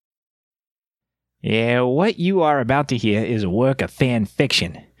Yeah, what you are about to hear is a work of fan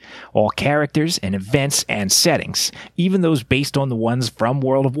fiction. All characters and events and settings, even those based on the ones from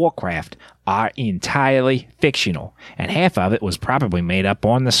World of Warcraft, are entirely fictional, and half of it was probably made up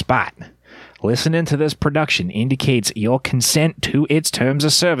on the spot. Listening to this production indicates your consent to its terms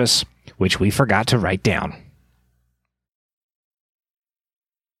of service, which we forgot to write down.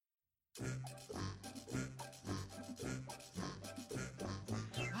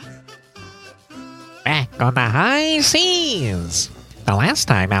 Back on the high seas. The last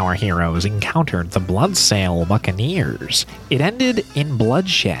time our heroes encountered the Bloodsail Buccaneers, it ended in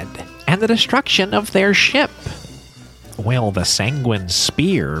bloodshed and the destruction of their ship. Will the Sanguine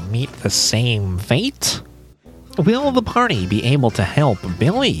Spear meet the same fate? Will the party be able to help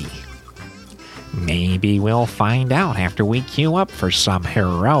Billy? Maybe we'll find out after we queue up for some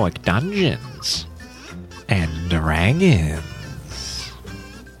heroic dungeons and dragons.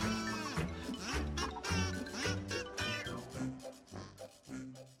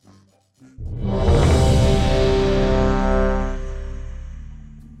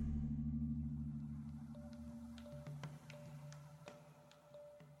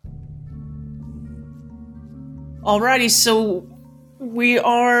 Alrighty, so we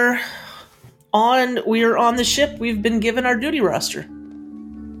are on the ship. We've been given our duty roster.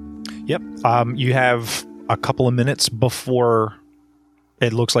 Yep. You have a couple of minutes before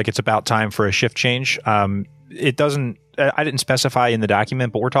it looks like it's about time for a shift change. It doesn't. I didn't specify in the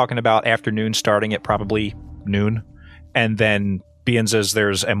document, but we're talking about afternoon starting at probably noon, and then being as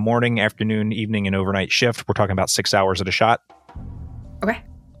there's a morning, afternoon, evening, and overnight shift, we're talking about 6 hours at a shot. Okay.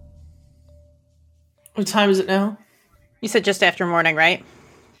 What time is it now? You said just after morning, right?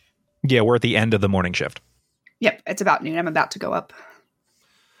 Yeah, we're at the end of the morning shift. Yep, it's about noon. I'm about to go up.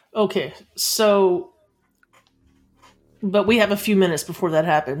 Okay, so... But we have a few minutes before that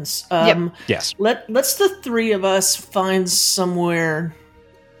happens. Yep. Yes. Let's the three of us find somewhere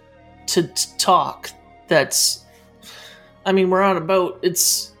to talk. That's... I mean, we're on a boat.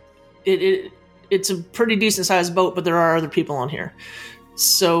 It's a pretty decent sized boat, but there are other people on here.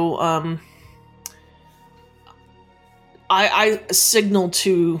 So, I signal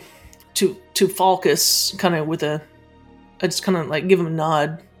to Falcus kind of with I just kind of like give him a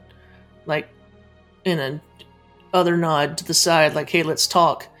nod, like in a other nod to the side, like, hey, let's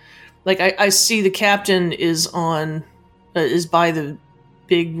talk. Like I see the captain is by the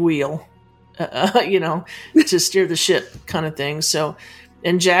big wheel, to steer the ship kind of thing. So,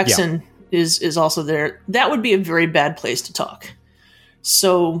 and Jackson is also there. That would be a very bad place to talk.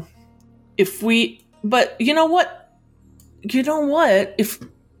 So but you know what?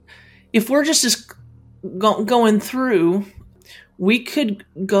 If we're just going through, we could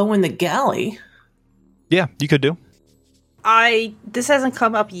go in the galley. Yeah, you could do. This hasn't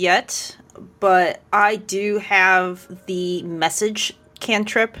come up yet, but I do have the message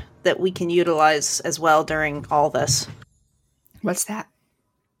cantrip that we can utilize as well during all this. What's that?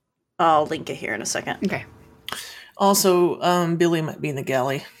 I'll link it here in a second. Okay. Also, Billy might be in the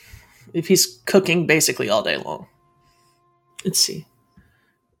galley if he's cooking basically all day long. Let's see.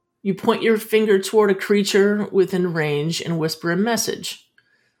 You point your finger toward a creature within range and whisper a message.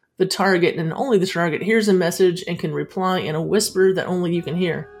 The target, and only the target, hears a message and can reply in a whisper that only you can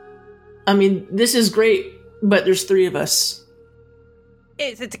hear. I mean, this is great, but there's three of us.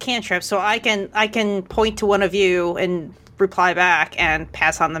 It's a cantrip, so I can point to one of you and reply back and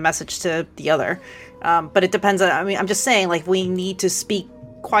pass on the message to the other. But it depends on, I'm just saying, like, we need to speak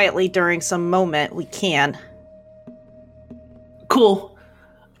quietly during some moment. We can. Cool.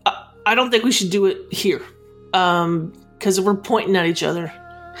 I don't think we should do it here. Because we're pointing at each other.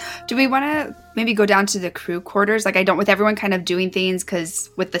 Do we want to maybe go down to the crew quarters? Like, I don't, with everyone kind of doing things, because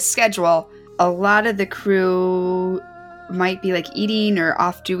with the schedule, a lot of the crew might be like eating or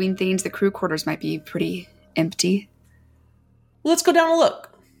off doing things. The crew quarters might be pretty empty. Let's go down and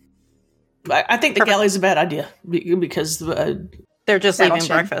look. I think the galley's a bad idea because they're just leaving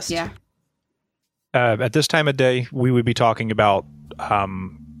breakfast. Yeah. At this time of day, we would be talking about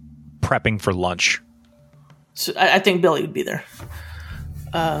prepping for lunch. So I think Billy would be there.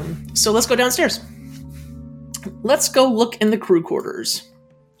 So let's go downstairs. Let's go look in the crew quarters.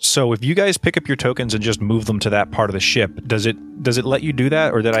 So if you guys pick up your tokens and just move them to that part of the ship, does it let you do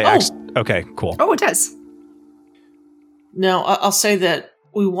that, or did I ask? Okay, cool. Oh, it does. Now, I'll say that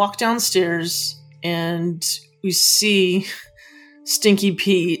we walk downstairs and we see Stinky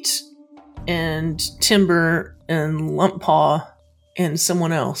Pete and Timber and Lump Paw and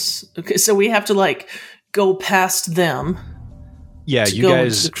someone else. Okay, so we have to go past them. Yeah, to you go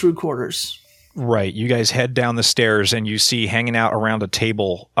guys into the crew quarters. Right, you guys head down the stairs and you see hanging out around a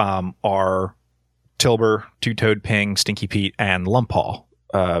table are Tilber, Two-Toed Ping, Stinky Pete, and Lumpaw,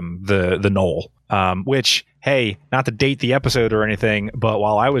 the knoll. Which, hey, not to date the episode or anything, but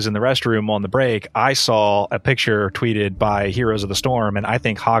while I was in the restroom on the break, I saw a picture tweeted by Heroes of the Storm, and I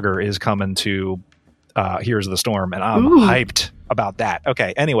think Hogger is coming to Heroes of the Storm, and I'm hyped about that.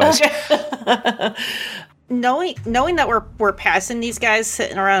 Okay, anyways. Okay. Knowing that we're passing these guys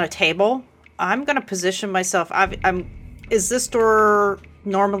sitting around a table, I'm going to position myself. Is this door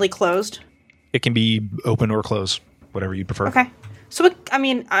normally closed? It can be open or closed, whatever you prefer. Okay. So,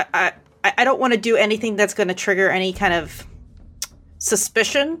 I don't want to do anything that's going to trigger any kind of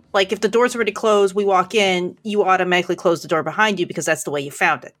suspicion. Like, if the door's already closed, we walk in, you automatically close the door behind you because that's the way you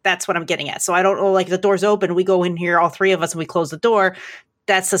found it. That's what I'm getting at. So I don't know, like, if the door's open, we go in here, all three of us, and we close the door.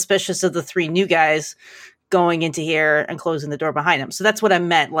 That's suspicious of the three new guys going into here and closing the door behind them. So that's what I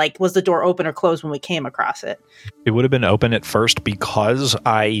meant. Like, was the door open or closed when we came across it? It would have been open at first because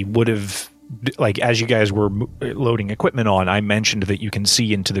I would have, like, as you guys were loading equipment on, I mentioned that you can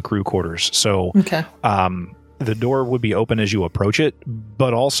see into the crew quarters. So Okay. The door would be open as you approach it,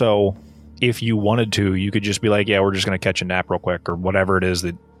 but also if you wanted to, you could just be like, yeah, we're just going to catch a nap real quick or whatever it is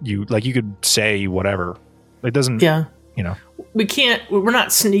that you, like, you could say whatever. It doesn't, Yeah. you know. We're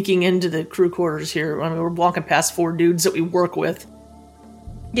not sneaking into the crew quarters here. I mean, we're walking past 4 dudes that we work with.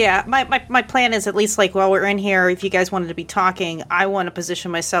 Yeah, my plan is, at least, like, while we're in here, if you guys wanted to be talking, I want to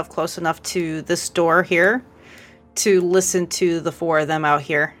position myself close enough to this door here to listen to the 4 of them out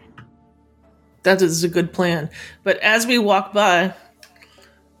here. That is a good plan. But as we walk by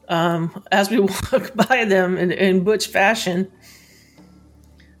them in Butch fashion,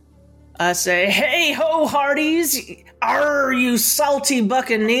 I say, "Hey ho, hearties! Are you salty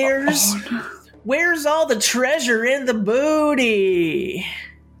buccaneers? Where's all the treasure in the booty?"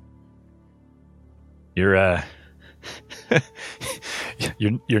 You're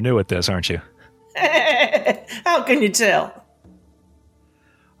you're new at this, aren't you? How can you tell?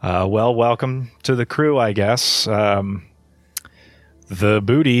 Well, welcome to the crew, I guess. The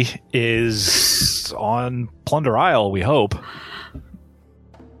booty is on Plunder Isle, we hope.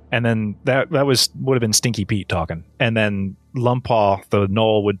 And then that would have been Stinky Pete talking. And then Lumpaw, the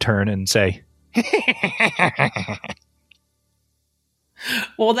knoll, would turn and say,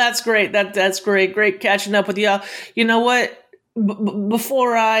 Well, that's great. That's great. Great catching up with y'all. You know what?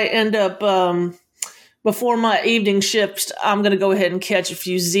 Before I end up, before my evening shift, I'm gonna go ahead and catch a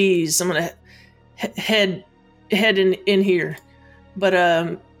few Z's. I'm gonna head in here. But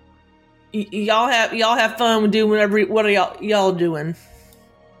y'all have fun with doing whatever. What are y'all doing?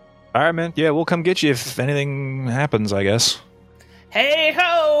 all right, man. Yeah, we'll come get you if anything happens, I guess. Hey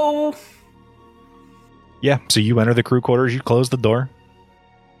ho! Yeah, so you enter the crew quarters, you close the door.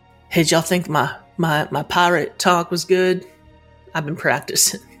 Hey, did y'all think my pirate talk was good? I've been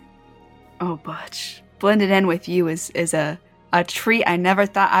practicing. Oh, Butch. Blended in with you is a treat I never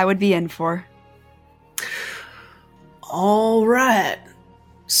thought I would be in for. All right.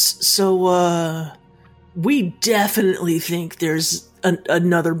 So, we definitely think there's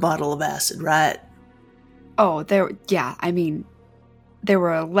another bottle of acid, right? Oh, there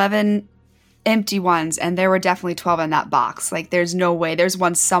were 11 empty ones, and there were definitely 12 in that box. Like, there's no way. There's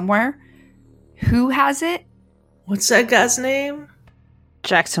one somewhere. Who has it? What's that guy's name?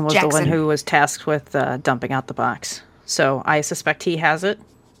 Jackson was the one who was tasked with dumping out the box. So I suspect he has it.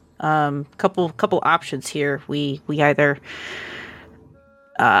 Couple options here. We either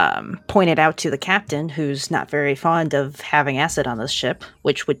point it out to the captain, who's not very fond of having acid on this ship,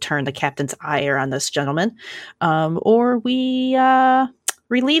 which would turn the captain's ire on this gentleman, or we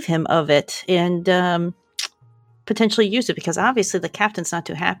relieve him of it and potentially use it, because obviously the captain's not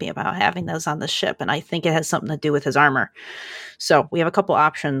too happy about having those on the ship, and I think it has something to do with his armor. So we have a couple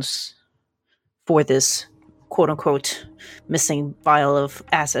options for this quote-unquote missing vial of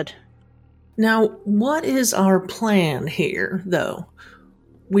acid. Now, what is our plan here, though?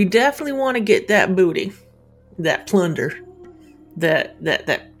 We definitely want to get that booty, that plunder,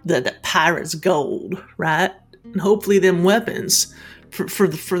 that pirate's gold, right? And hopefully them weapons for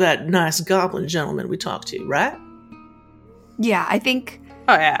that nice goblin gentleman we talked to, right? Yeah, I think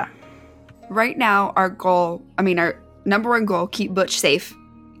Oh, yeah. right now our number one goal, keep Butch safe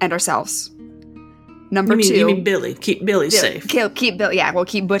and ourselves. Number two, you mean Billy. Keep Billy safe. Keep Billy. Yeah, we'll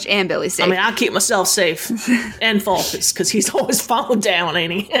keep Butch and Billy safe. I mean, I'll keep myself safe. And Falcus, because he's always falling down,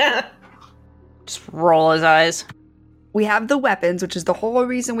 ain't he? Just roll his eyes. We have the weapons, which is the whole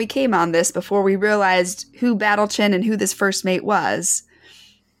reason we came on this before we realized who Battlechin and who this first mate was.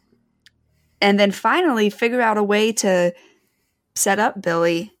 And then finally figure out a way to set up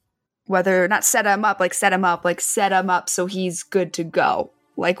Billy, set him up so he's good to go.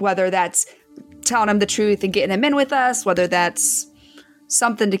 Like, whether that's telling him the truth and getting him in with us, whether that's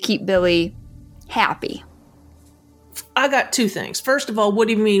something to keep Billy happy. I got two things. First of all, what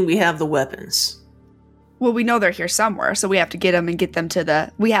do you mean we have the weapons? Well, we know they're here somewhere, so we have to get them and get them to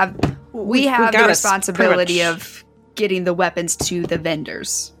the... We have We the got us, responsibility pretty much. of getting the weapons to the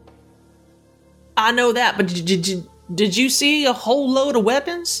vendors. I know that, but did you see a whole load of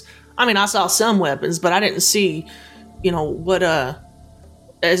weapons? I mean, I saw some weapons, but I didn't see, what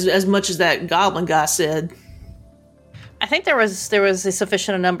as much as that goblin guy said. I think there was a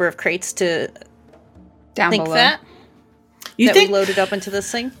sufficient number of crates to Down think below. that You we loaded up into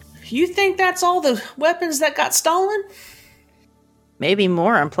this thing. You think that's all the weapons that got stolen? Maybe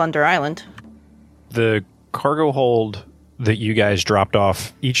more on Plunder Island. The cargo hold that you guys dropped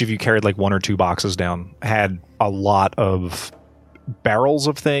off, each of you carried like 1 or 2 boxes down, had a lot of barrels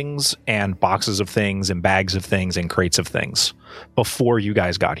of things and boxes of things and bags of things and crates of things before you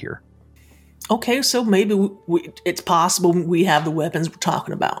guys got here. Okay, so maybe it's possible we have the weapons we're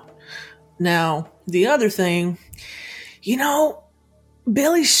talking about. Now, the other thing,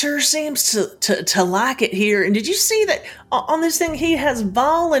 Billy sure seems to like it here. And did you see that on this thing he has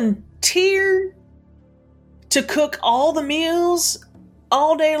volunteered to cook all the meals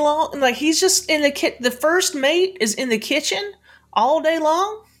all day long? Like he's just in the the first mate is in the kitchen all day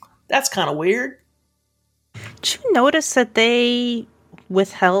long? That's kind of weird. Did you notice that they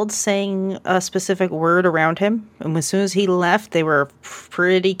withheld saying a specific word around him? And as soon as he left, they were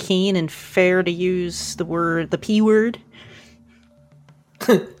pretty keen and fair to use the P word.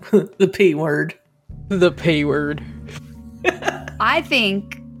 The P word. The P word. I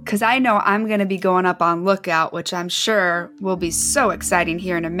think, because I know I'm going to be going up on Lookout, which I'm sure will be so exciting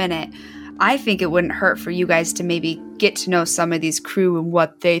here in a minute, I think it wouldn't hurt for you guys to maybe get to know some of these crew and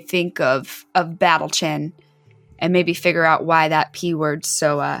what they think of Battle Chin, and maybe figure out why that P word's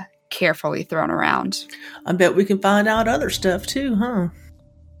so carefully thrown around. I bet we can find out other stuff too, huh?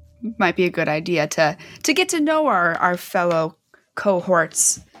 Might be a good idea to get to know our fellow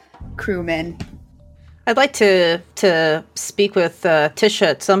cohorts, crewmen. I'd like to speak with Tisha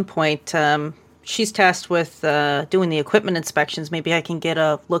at some point. She's tasked with doing the equipment inspections. Maybe I can get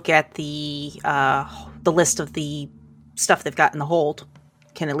a look at the list of the stuff they've got in the hold.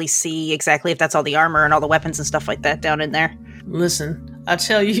 Can at least see exactly if that's all the armor and all the weapons and stuff like that down in there. Listen, I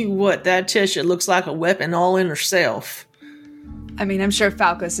tell you what, that Tisha looks like a weapon all in herself. I mean, I'm sure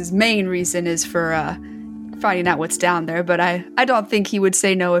Falcus's main reason is for finding out what's down there, but I don't think he would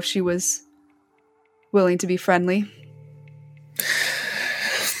say no if she was willing to be friendly.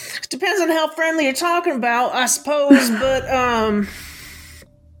 Depends on how friendly you're talking about, I suppose, but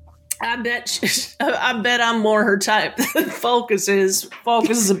I bet I'm more her type than Focus is.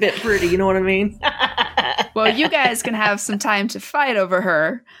 Focus is a bit pretty, you know what I mean? Well, you guys can have some time to fight over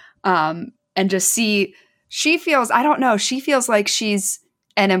her, and just see. She feels like she's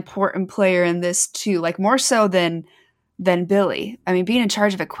an important player in this too, like more so than Billy. I mean, being in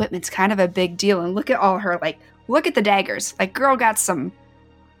charge of equipment's kind of a big deal, and look at all her, like, look at the daggers. Like, girl got some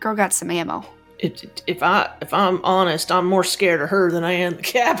ammo. If I'm honest, I'm more scared of her than I am the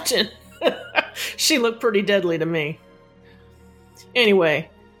captain. She looked pretty deadly to me. Anyway,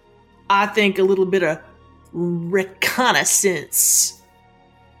 I think a little bit of reconnaissance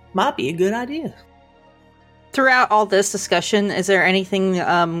might be a good idea. Throughout all this discussion, is there anything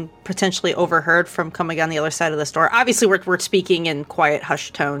potentially overheard from coming on the other side of this door? Obviously, we're speaking in quiet,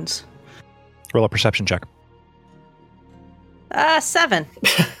 hushed tones. Roll a perception check. 7.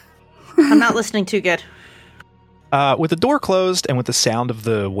 I'm not listening too good. With the door closed and with the sound of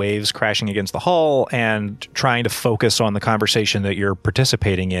the waves crashing against the hull and trying to focus on the conversation that you're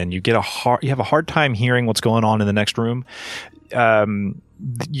participating in, you have a hard time hearing what's going on in the next room.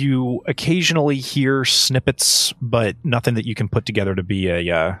 You occasionally hear snippets, but nothing that you can put together to be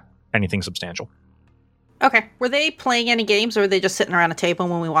anything substantial. Okay. Were they playing any games, or were they just sitting around a table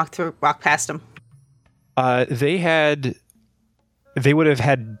when we walked past them? They would have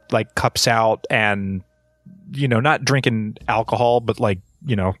had like cups out and, not drinking alcohol, but like,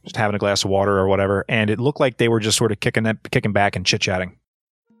 just having a glass of water or whatever. And it looked like they were just sort of kicking back and chit-chatting.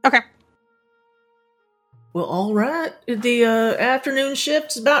 Okay. Well, all right. The afternoon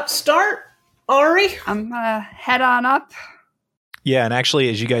shift's about to start. Ari? I'm gonna head on up. Yeah, and actually,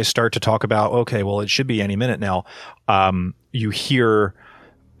 as you guys start to talk about, okay, well, it should be any minute now, you hear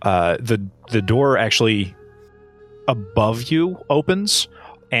the door actually above you opens,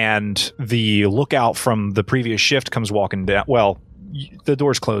 and the lookout from the previous shift comes walking down. Well, the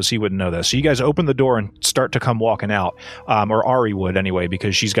door's closed, so you wouldn't know this. So you guys open the door and start to come walking out, or Ari would anyway,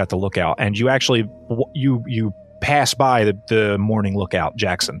 because she's got the lookout. And you actually, you pass by the morning lookout,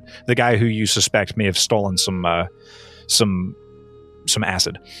 Jackson, the guy who you suspect may have stolen some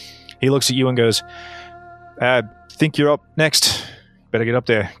acid. He looks at you and goes, think you're up next. Better get up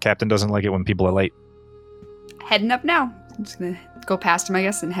there. Captain doesn't like it when people are late. Heading up now. I'm just gonna go past him, I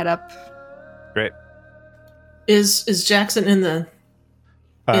guess, and head up. Great. Is Jackson in the?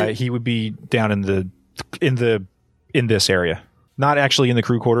 He would be down in this area, not actually in the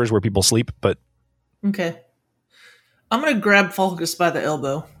crew quarters where people sleep, but Okay. I'm gonna grab Falcus by the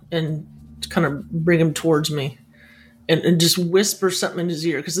elbow and kind of bring him towards me, and just whisper something in his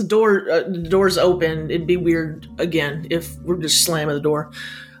ear because the door's open. It'd be weird again if we're just slamming the door.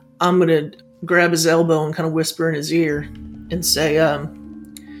 I'm gonna grab his elbow and kind of whisper in his ear and say,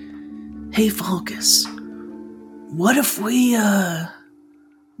 "Hey, Falcus, what if we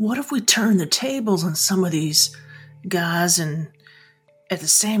turn the tables on some of these guys and at the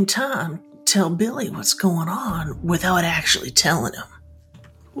same time tell Billy what's going on without actually telling him?"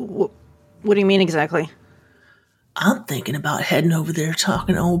 What do you mean exactly? I'm thinking about heading over there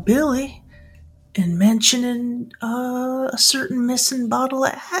talking to old Billy and mentioning a certain missing bottle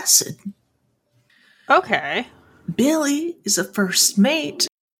of acid. Okay. Billy is a first mate.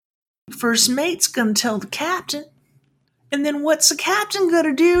 First mate's gonna tell the captain. And then what's the captain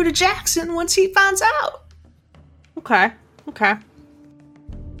gonna do to Jackson once he finds out? Okay.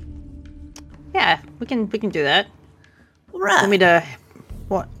 Yeah, we can do that. Right. Want me to?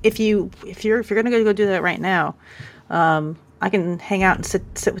 Well, if you're gonna go do that right now, I can hang out and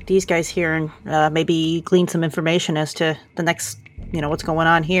sit with these guys here and maybe glean some information as to the next, what's going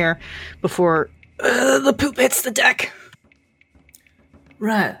on here before the poop hits the deck.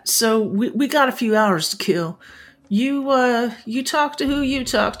 Right. So we got a few hours to kill. You talk to who you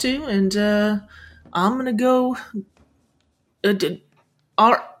talk to, and I'm gonna go.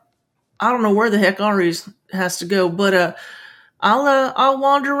 I don't know where the heck Ari has to go, but I'll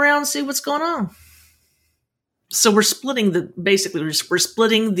wander around and see what's going on. So we're splitting we're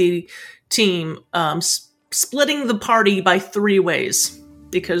splitting the team, splitting the party by 3 ways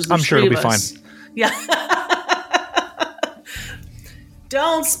because I'm sure it'll be fine. Yeah.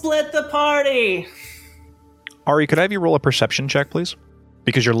 Don't split the party. Ari, could I have you roll a perception check, please?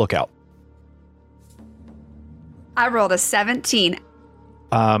 Because you're lookout. I rolled a 17.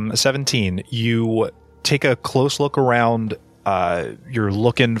 17. You take a close look around. You're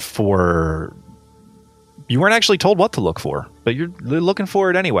looking for... You weren't actually told what to look for, but you're looking for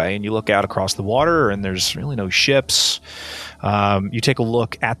it anyway. And you look out across the water, and there's really no ships. You take a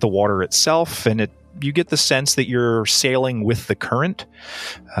look at the water itself, and you get the sense that you're sailing with the current.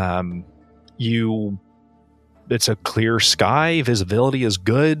 It's a clear sky. Visibility is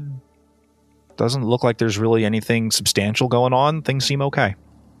good. Doesn't look like there's really anything substantial going on. Things seem okay.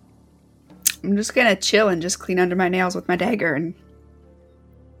 I'm just gonna chill and just clean under my nails with my dagger and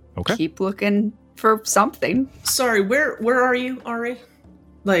keep looking for something. Sorry, where are you, Ari?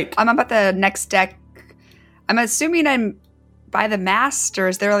 I'm up at the next deck. I'm assuming I'm by the mast, or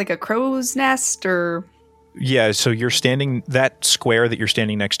is there like a crow's nest, or... Yeah, so you're standing... That square that you're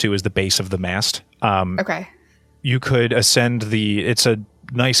standing next to is the base of the mast. Okay. You could ascend it's a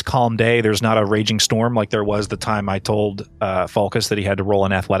nice calm day. There's not a raging storm like there was the time I told Falcus that he had to roll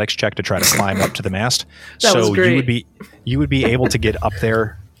an athletics check to try to climb up to the mast. That was great. You would be able to get up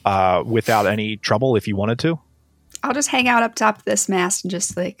there without any trouble if you wanted to. I'll just hang out up top of this mast and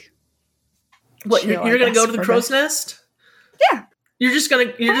just What, chill, you're I gonna guess, go to the for a crow's bit. nest? Yeah. You're just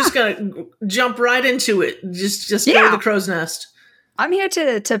gonna jump right into it. Just go to Yeah. the crow's nest. I'm here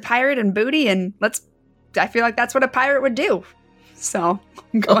to pirate and booty, and I feel like that's what a pirate would do. So,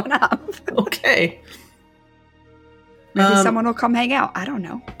 I'm going up. Okay. Maybe someone will come hang out. I don't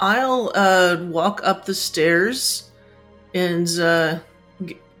know. I'll walk up the stairs and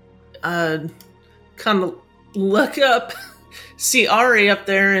kind of look up, see Ari up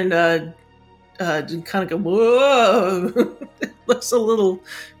there, and kind of go, whoa. Looks a little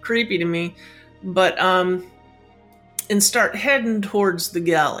creepy to me. But and start heading towards the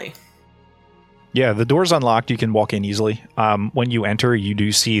galley. Yeah, the door's unlocked. You can walk in easily. When you enter, you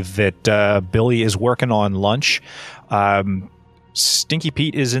do see that Billy is working on lunch. Stinky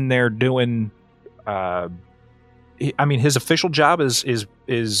Pete is in there doing... his official job is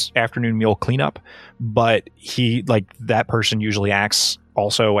afternoon meal cleanup, but that person usually acts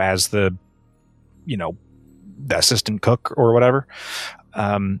also as the assistant cook or whatever.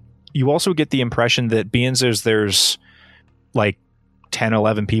 You also get the impression that being there's like 10,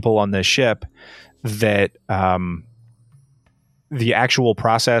 11 people on this ship, that the actual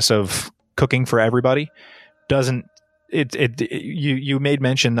process of cooking for everybody you made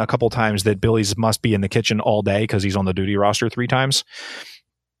mention a couple times that Billy's must be in the kitchen all day because he's on the duty roster 3 times.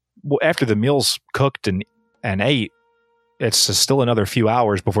 Well, after the meal's cooked and ate, it's still another few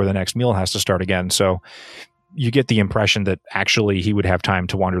hours before the next meal has to start again. So you get the impression that actually he would have time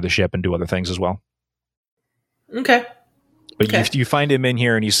to wander the ship and do other things as well. Okay. But Okay. you find him in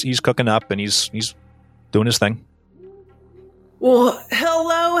here and he's cooking up and he's doing his thing. Well,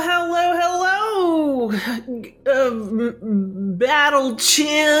 hello, Battle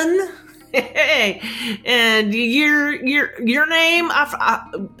Chin. Hey, and your name,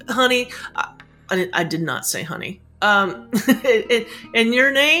 honey. I did not say honey. And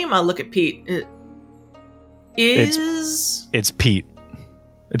your name, I look at Pete. It's Pete.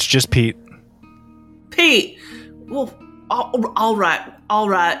 It's just Pete. Pete. Well, all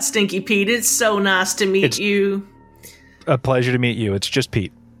right, Stinky Pete. It's so nice to meet you. A pleasure to meet you. It's just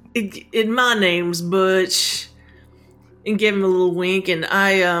Pete. My name's Butch. And give him a little wink, and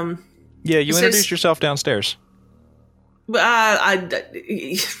Yeah, you introduced yourself downstairs. I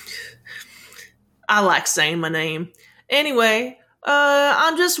like saying my name. Anyway,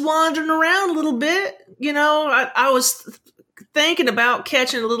 I'm just wandering around a little bit. You know, I was thinking about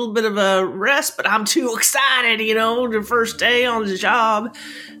catching a little bit of a rest, but I'm too excited, you know, the first day on the job.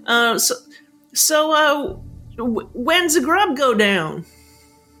 So when's the grub go down?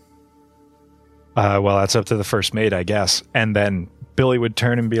 Well, that's up to the first mate, I guess. And then Billy would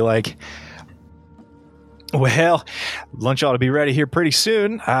turn and be like, well, lunch ought to be ready here pretty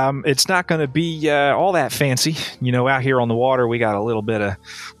soon. It's not going to be all that fancy. You know, out here on the water, we got a little bit of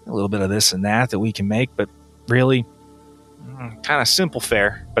this and that we can make, but really kind of simple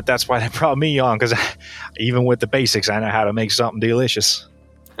fare. But that's why they brought me on, because even with the basics, I know how to make something delicious.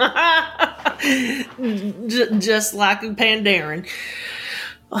 Just like a Pandaren.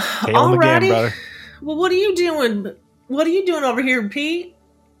 Hail him again, brother. Well, what are you doing? What are you doing over here, Pete?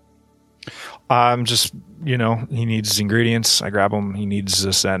 I'm just, you know, he needs his ingredients. I grab him. He needs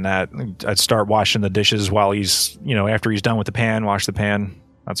this and that. I'd start washing the dishes while he's, you know, after he's done with the pan, wash the pan,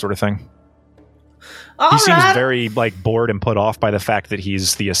 that sort of thing. He seems very, like, bored and put off by the fact that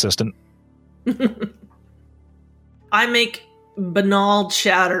he's the assistant. I make banal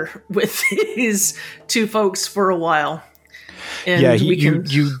chatter with these two folks for a while. And yeah,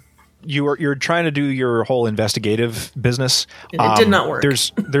 you're trying to do your whole investigative business. And it did not work.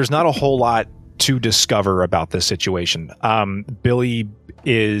 There's not a whole lot to discover about this situation. Billy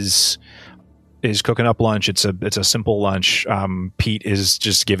is cooking up lunch. It's a simple lunch. Pete is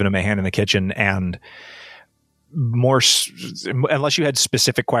just giving him a hand in the kitchen, and unless you had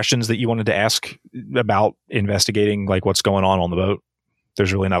specific questions that you wanted to ask about investigating, like what's going on the boat,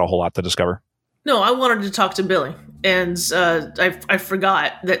 there's really not a whole lot to discover. No, I wanted to talk to Billy, and I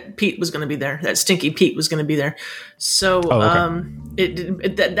forgot that Pete was going to be there. That Stinky Pete was going to be there. So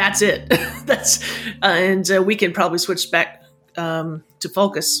that's it. That's and we can probably switch back to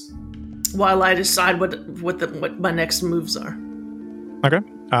Focus while I decide what my next moves are. Okay.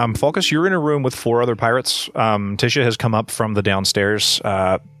 Focus, you're in a room with 4 other pirates. Tisha has come up from the downstairs.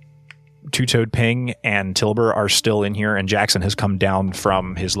 Two-Toed Ping and Tilber are still in here, and Jackson has come down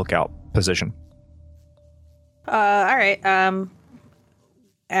from his lookout position. All right.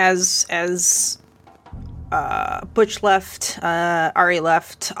 As Butch left, Ari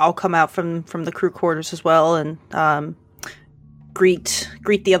left, I'll come out from the crew quarters as well and greet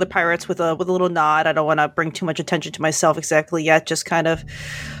the other pirates with a little nod. I don't want to bring too much attention to myself exactly yet. Just kind of,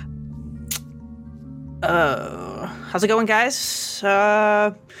 how's it going, guys?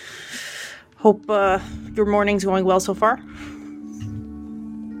 Hope your morning's going well so far.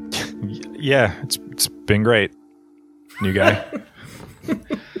 Yeah, it's been great, new guy.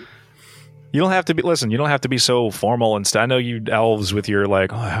 You don't have to be. Listen, you don't have to be so formal and stuff. I know you elves with your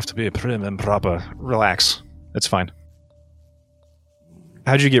like, I have to be prim and proper. Relax, it's fine.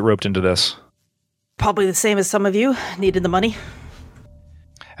 How'd you get roped into this? Probably the same as some of you. Needed the money.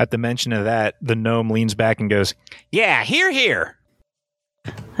 At the mention of that, the gnome leans back and goes, "Yeah, here."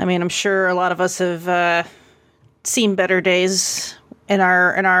 I mean, I'm sure a lot of us have seen better days in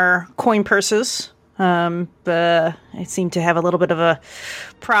our coin purses, but I seem to have a little bit of a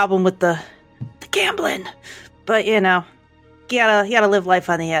problem with the gambling. But you know, you gotta live life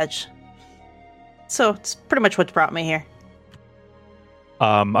on the edge. So it's pretty much what's brought me here.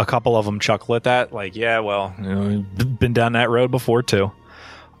 A couple of them chuckle at that, like, yeah, well, you know, been down that road before too.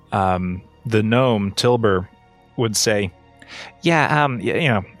 The gnome Tilber would say, "Yeah, you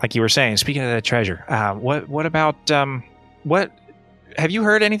know, like you were saying, speaking of the treasure, what about what? Have you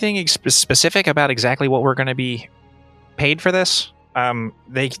heard anything specific about exactly what we're going to be paid for this?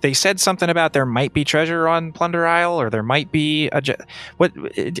 They said something about there might be treasure on Plunder Isle, or there might be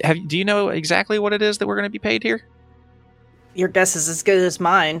do you know exactly what it is that we're going to be paid here? Your guess is as good as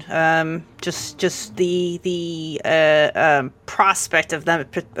mine. Just the prospect of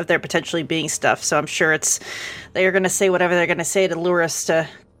there potentially being stuff. So I'm sure they are going to say whatever they're going to say to lure us to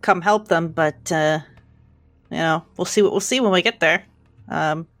come help them. But we'll see when we get there.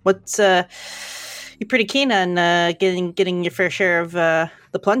 You're pretty keen on getting your fair share of the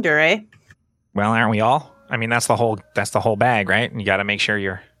plunder, eh? Well, aren't we all? I mean, that's the whole bag, right? You got to make sure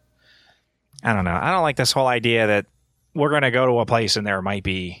you're. I don't know. I don't like this whole idea that we're going to go to a place and there might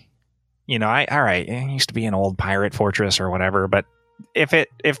be, all right, it used to be an old pirate fortress or whatever, but if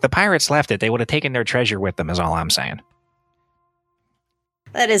the pirates left it, they would have taken their treasure with them, is all I'm saying.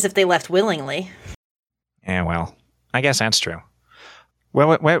 That is, if they left willingly. Yeah, well, I guess that's true.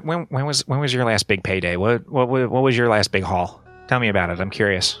 Well, when was your last big payday? What was your last big haul? Tell me about it. I'm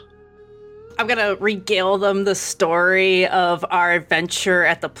curious. I'm gonna regale them the story of our adventure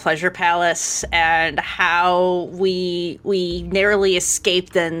at the Pleasure Palace and how we narrowly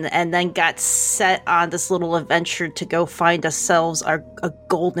escaped and then got set on this little adventure to go find ourselves a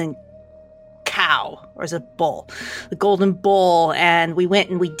golden cow, or is it bull? The golden bull, and we went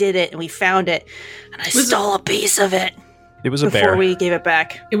and we did it and we found it, and I stole a piece of it. It was a bear. Before we gave it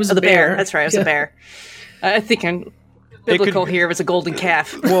back. It was a bear. bear. That's right, it was a bear. I think I'm biblical here. It was a golden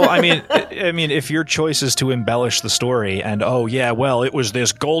calf. Well, I mean, if your choice is to embellish the story and, it was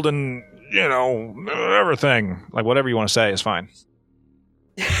this golden, everything, like whatever you want to say is fine.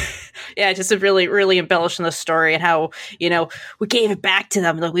 Yeah, just really, really embellishing the story and how, we gave it back to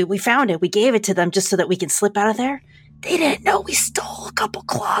them. Like we found it. We gave it to them just so that we can slip out of there. They didn't know we stole a couple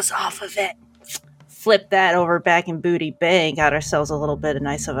claws off of it. Flipped that over back in Booty Bay and got ourselves a little bit of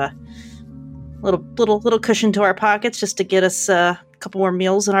nice of a little cushion to our pockets just to get us a couple more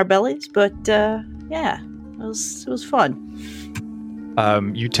meals in our bellies. But it was fun.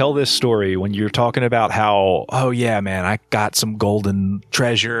 You tell this story when you're talking about how, oh yeah, man, I got some golden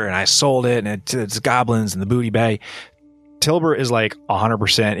treasure and I sold it, and it's goblins in the Booty Bay. Tilber is like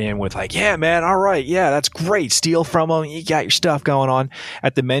 100% in with like, yeah, man, all right, yeah, that's great. Steal from them. You got your stuff going on.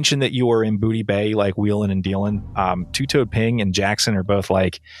 At the mention that you were in Booty Bay, like wheeling and dealing, Two-Toed Ping and Jackson are both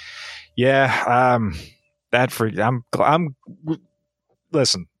like, yeah,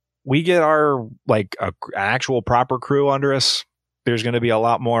 listen, we get our like an actual proper crew under us. There's going to be a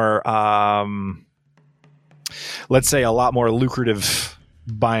lot more, let's say, a lot more lucrative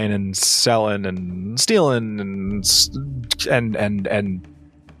buying and selling and stealing and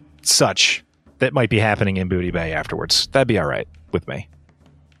such that might be happening in Booty Bay afterwards. That'd be all right with me.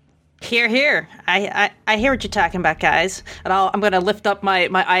 Here. I hear what you're talking about, guys. And I'm going to lift up my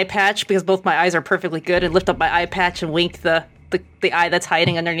eye patch, because both my eyes are perfectly good, and lift up my eye patch and wink the eye that's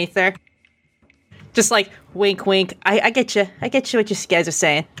hiding underneath there. Just like, wink, wink. I get you. I get you what you guys are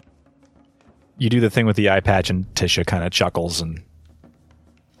saying. You do the thing with the eye patch, and Tisha kind of chuckles and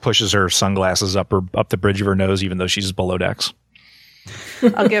pushes her sunglasses up the bridge of her nose, even though she's below decks.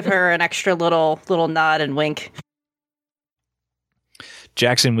 I'll give her an extra little nod and wink.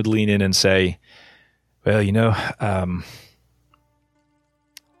 Jackson would lean in and say, well,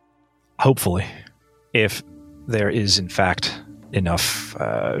 hopefully, if there is in fact enough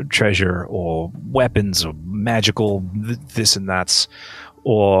treasure or weapons or magical this and that's,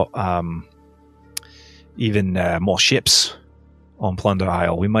 or even more ships on Plunder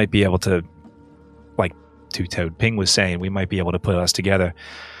Isle, we might be able to, like Two-Toed Ping was saying, we might be able to put us together,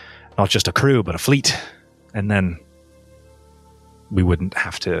 not just a crew, but a fleet. And then we wouldn't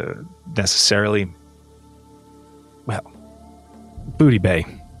have to necessarily, Booty Bay.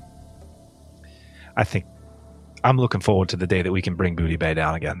 I think I'm looking forward to the day that we can bring Booty Bay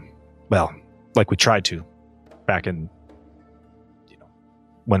down again. Well, like we tried to back in,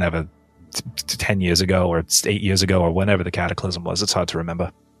 whenever, 10 years ago or 8 years ago or whenever the cataclysm was. It's hard to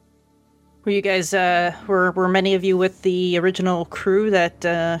remember. Were you guys, were many of you with the original crew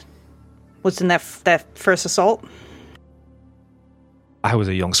that was in that first assault? I was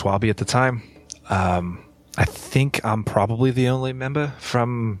a young swabby at the time. I think I'm probably the only member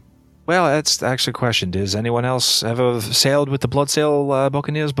from... Well, that's actually a question. Does anyone else ever sailed with the Bloodsail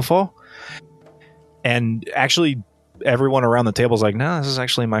Buccaneers before? And actually, everyone around the table is like, no, this is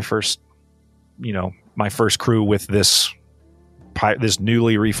actually my first crew with this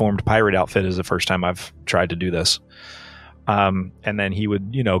newly reformed pirate outfit is the first time I've tried to do this. And then he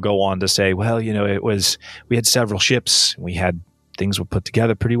would, go on to say, well, we had several ships. We had things were put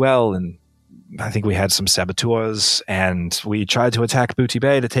together pretty well, and I think we had some saboteurs, and we tried to attack Booty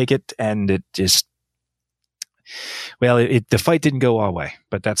Bay to take it, and it just well, the fight didn't go our way,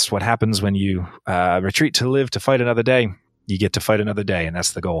 but that's what happens when you retreat to live to fight another day. You get to fight another day, and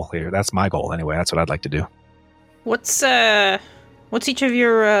that's the goal here. That's my goal anyway. That's what I'd like to do. What's each of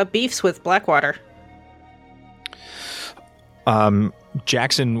your beefs with Blackwater?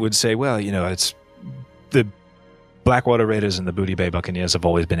 Jackson would say, well, it's the Blackwater Raiders and the Booty Bay Buccaneers have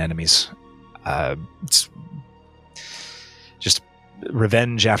always been enemies. It's just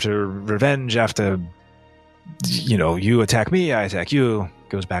revenge after, you attack me, I attack you,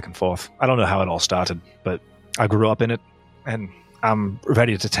 goes back and forth. I don't know how it all started, but I grew up in it, and I'm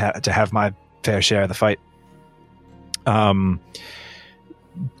ready to have my fair share of the fight. Tisha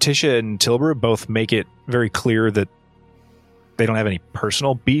and Tilbur both make it very clear that they don't have any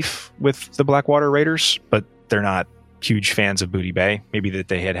personal beef with the Blackwater Raiders, but they're not huge fans of Booty Bay. Maybe that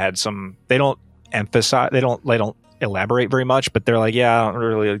they had some. They don't emphasize. They don't elaborate very much. But they're like, yeah, I don't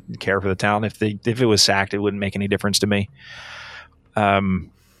really care for the town. If it was sacked, it wouldn't make any difference to me. The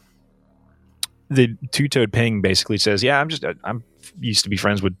Two-Toed Ping basically says, yeah, I'm used to be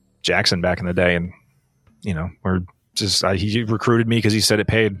friends with Jackson back in the day, and we're just he recruited me because he said it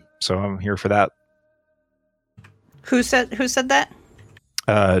paid, so I'm here for that. Who said that?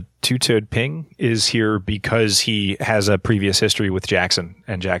 Two-Toed Ping is here because he has a previous history with Jackson,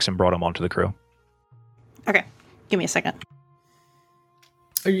 and Jackson brought him onto the crew. Okay, give me a second.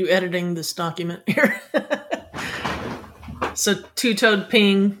 Are you editing this document here? So Two-Toed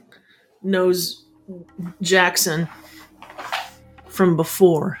Ping knows Jackson from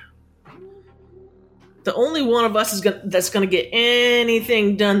before. The only one of us that's going to get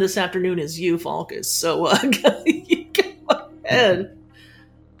anything done this afternoon is you, Falkus. So you go ahead.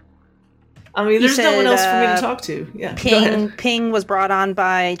 I mean, there's no one else for me to talk to. Yeah, Ping was brought on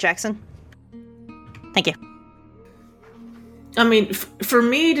by Jackson. Thank you. I mean, for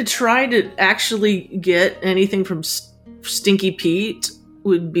me to try to actually get anything from Stinky Pete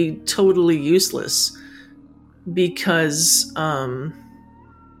would be totally useless because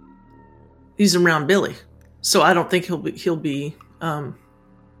he's around Billy, so I don't think he'll be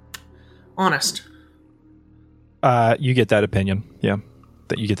honest. You get that opinion, yeah?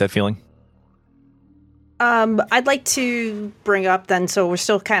 That you get that feeling. I'd like to bring up then. So we're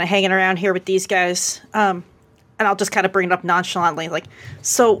still kind of hanging around here with these guys, and I'll just kind of bring it up nonchalantly, like,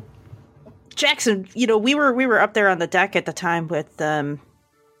 so Jackson, we were up there on the deck at the time with when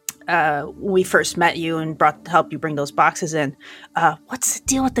we first met you and helped you bring those boxes in. What's the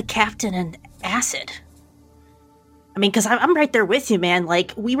deal with the captain and acid? I mean, because I'm right there with you, man.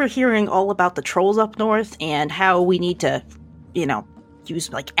 Like, we were hearing all about the trolls up north and how we need to,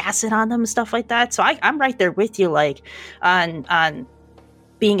 use like acid on them and stuff like that. So I'm right there with you, like, on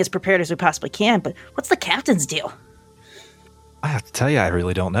being as prepared as we possibly can. But what's the captain's deal? I have to tell you, I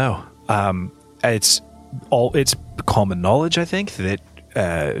really don't know. It's common knowledge, I think, that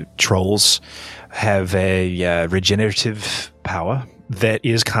trolls have a regenerative power that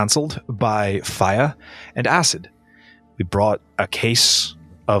is cancelled by fire and acid. We brought a case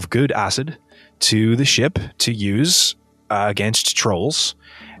of good acid to the ship to use against trolls,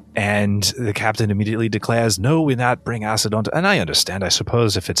 and the captain immediately declares, no, we not bring acid onto... And I understand, I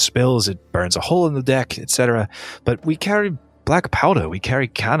suppose, if it spills, it burns a hole in the deck, etc. But we carry black powder, we carry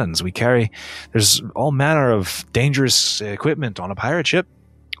cannons, there's all manner of dangerous equipment on a pirate ship.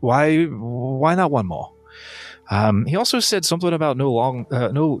 Why not one more? He also said something about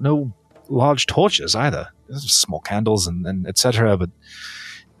no large torches either. Small candles and etc. But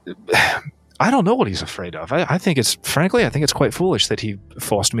I don't know what he's afraid of. I think it's quite foolish that he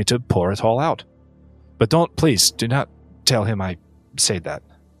forced me to pour it all out. But please do not tell him I said that.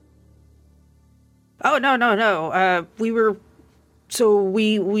 Oh, no. We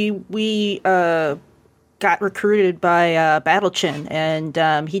got recruited by Battlechin,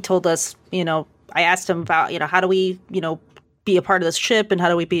 and he told us, I asked him about, how do we, be a part of this ship and how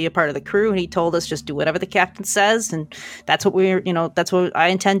do we be a part of the crew? And he told us just do whatever the captain says, and that's what that's what I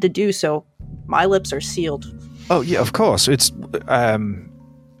intend to do. So my lips are sealed. Oh yeah, of course. It's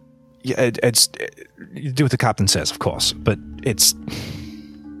it's you do what the captain says, of course. But it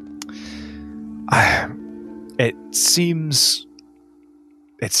seems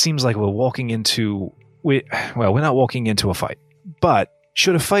like we're not walking into a fight, but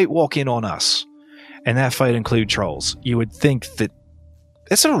should a fight walk in on us, and that fight include trolls, you would think that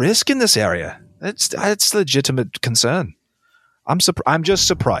it's a risk in this area. It's legitimate concern. I'm just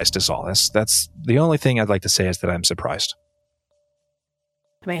surprised is all. That's the only thing I'd like to say is that I'm surprised.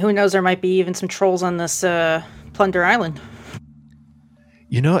 I mean, who knows? There might be even some trolls on this Plunder Island.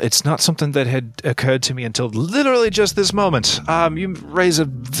 It's not something that had occurred to me until literally just this moment. You raise a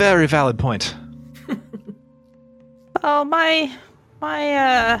very valid point. Oh, my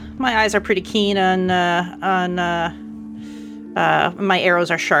eyes are pretty keen on my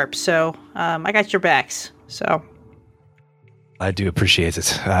arrows are sharp, so I got your backs. So I do appreciate it.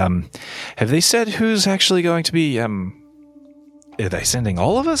 Have they said who's actually going to be? Are they sending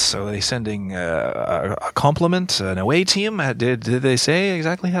all of us? Are they sending a complement, an away team? Did they say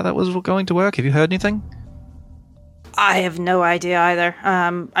exactly how that was going to work? Have you heard anything? I have no idea either.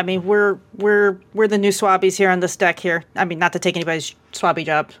 I mean, we're the new swabbies here on this deck here. I mean, not to take anybody's swabby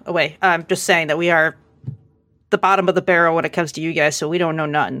job away. I'm just saying that we are the bottom of the barrel when it comes to you guys, so we don't know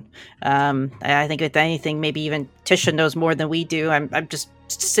nothing. I think if anything, maybe even Tisha knows more than we do. I'm just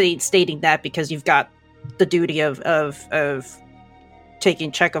stating that because you've got the duty of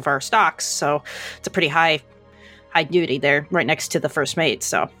taking check of our stocks, so it's a pretty high duty there, right next to the first mate.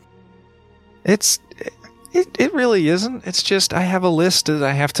 So It really isn't. It's just I have a list that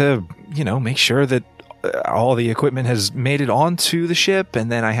I have to, make sure that all the equipment has made it onto the ship,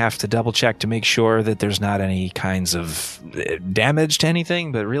 and then I have to double check to make sure that there's not any kinds of damage to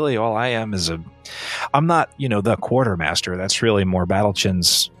anything. But really, all I am is I'm not, the quartermaster. That's really more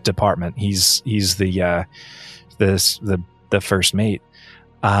Battlechin's department. He's the first mate.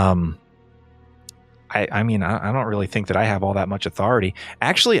 I mean, I don't really think that I have all that much authority.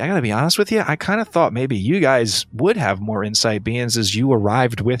 Actually, I gotta be honest with you, I kind of thought maybe you guys would have more insight, being as you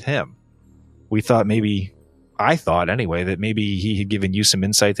arrived with him. I thought anyway, that maybe he had given you some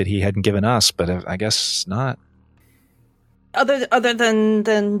insight that he hadn't given us, but I guess not. Other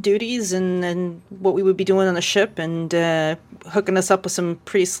than duties and what we would be doing on the ship and hooking us up with some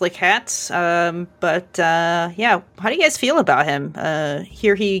pretty slick hats. But yeah, how do you guys feel about him?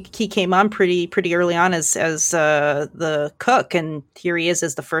 Here he came on pretty early on as the cook, and here he is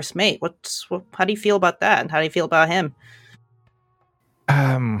as the first mate. How do you feel about that? And how do you feel about him?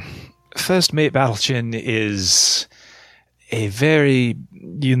 First mate Battlechin is a very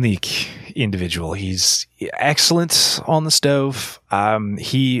unique individual. He's excellent on the stove.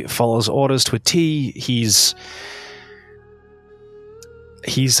 He follows orders to a T. He's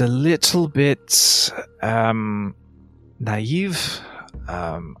a little bit naive.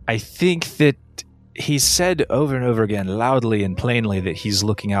 I think that he's said over and over again, loudly and plainly, that he's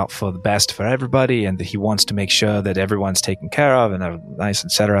looking out for the best for everybody and that he wants to make sure that everyone's taken care of and are nice,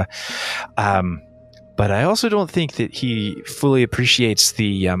 etc. But I also don't think that he fully appreciates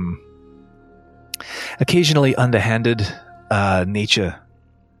the occasionally underhanded nature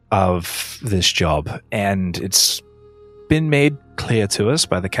of this job. And it's been made clear to us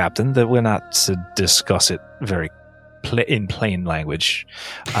by the captain that we're not to discuss it very in plain language.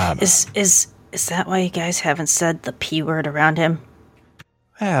 Is that why you guys haven't said the P word around him?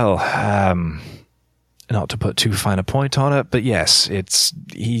 Well, not to put too fine a point on it, but yes,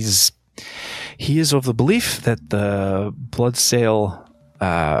 he is of the belief that the Bloodsail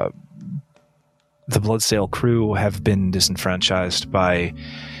crew have been disenfranchised by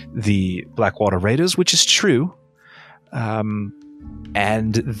the Blackwater Raiders, which is true, and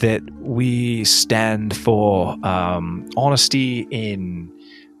that we stand for honesty in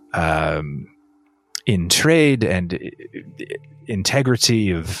trade and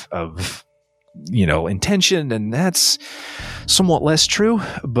integrity of intention, and that's somewhat less true,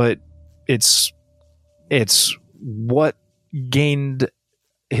 but it's what gained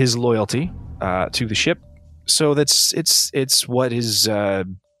his loyalty to the ship. So it's what is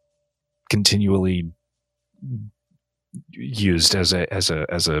continually used as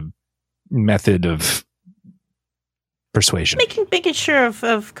a method of persuasion. Making sure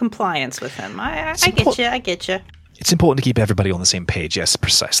of compliance with him. I get you. It's important to keep everybody on the same page. Yes,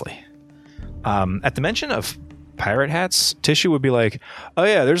 precisely. At the mention of pirate hats, Tisha would be like, "Oh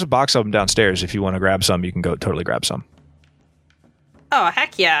yeah, there's a box of them downstairs. If you want to grab some, you can go totally grab some." Oh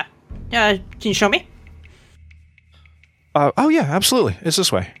heck yeah! Can you show me? Oh yeah, absolutely. It's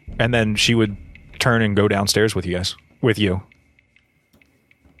this way. And then she would turn and go downstairs with you guys. With you.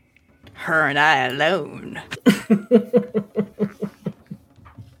 Her and I alone.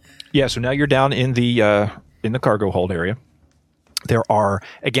 Yeah. So now you're down in the cargo hold area. There are,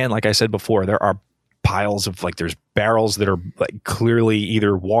 again, like I said before, there are piles of, there's barrels that are clearly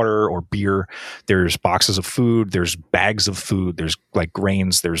either water or beer. There's boxes of food. There's bags of food. There's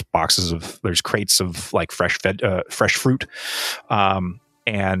grains. There's there's crates of fresh fruit.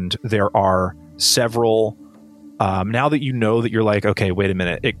 And there are several, now that you know that you're okay, wait a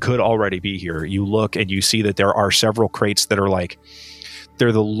minute, it could already be here. You look and you see that there are several crates that are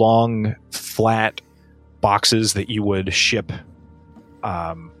they're the long, flat boxes that you would ship,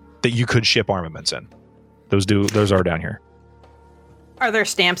 that you could ship armaments in. Those are down here. Are there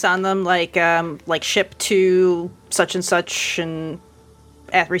stamps on them, like ship to such and such, and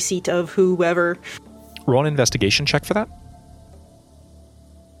at receipt of whoever? Roll an investigation check for that.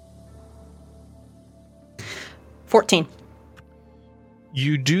 14.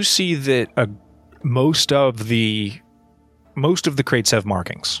 You do see that most of the crates have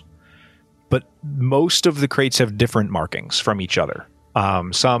markings, but most of the crates have different markings from each other.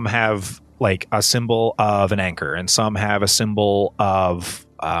 Some have like a symbol of an anchor, and some have a symbol of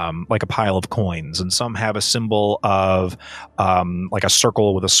like a pile of coins, and some have a symbol of like a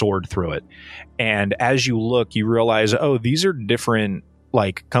circle with a sword through it. And as you look, you realize, oh, these are different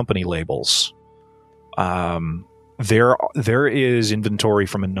like company labels. There is inventory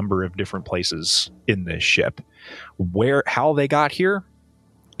from a number of different places in this ship. How they got here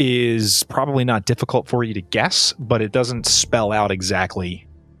is probably not difficult for you to guess, but it doesn't spell out exactly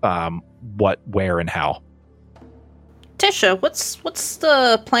what, where, and how. Tisha, what's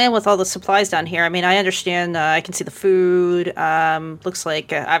the plan with all the supplies down here? I mean, I understand. I can see the food. Looks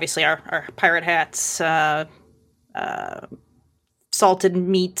like obviously our pirate hats, salted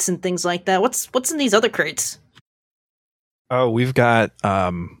meats, and things like that. What's in these other crates? Oh, we've got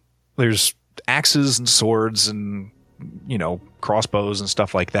there's axes and swords and crossbows and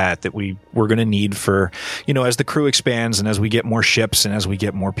stuff like that we're going to need for as the crew expands and as we get more ships and as we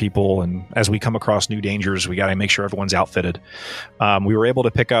get more people and as we come across new dangers. We got to make sure everyone's outfitted. We were able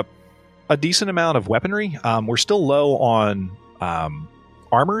to pick up a decent amount of weaponry. We're still low on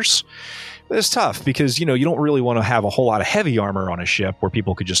armors. It's tough because you don't really want to have a whole lot of heavy armor on a ship where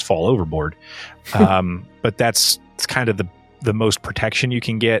people could just fall overboard. But it's kind of the most protection you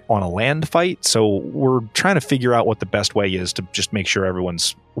can get on a land fight. So we're trying to figure out what the best way is to just make sure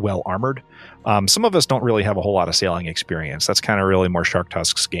everyone's well armored. Some of us don't really have a whole lot of sailing experience. That's kind of really more Shark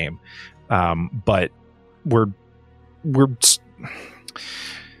Tusk's game. But we're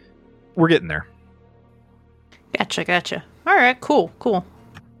getting there. Gotcha. All right, cool.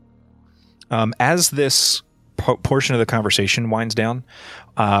 As this portion of the conversation winds down,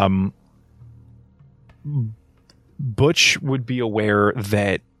 Butch would be aware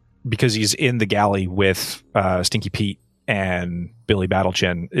that because he's in the galley with Stinky Pete and Billy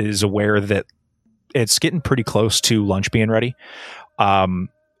Battlechin, is aware that it's getting pretty close to lunch being ready.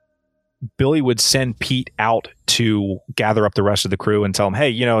 Billy would send Pete out to gather up the rest of the crew and tell them,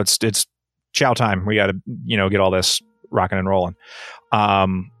 hey, it's chow time. We got to, get all this rocking and rolling.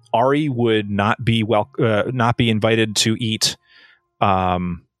 Ari would not be invited to eat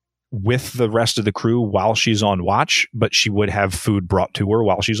with the rest of the crew while she's on watch, but she would have food brought to her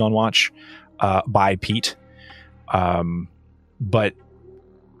while she's on watch by Pete. But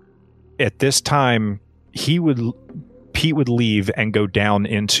at this time, Pete would leave and go down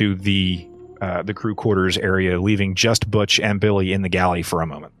into the crew quarters area, leaving just Butch and Billy in the galley for a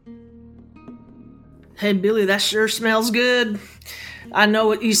moment. Hey, Billy, that sure smells good. I know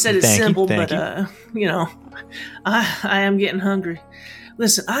what you said. It's simple, but I am getting hungry.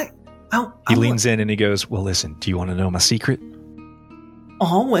 Listen, He leans in and he goes, well, listen, do you want to know my secret?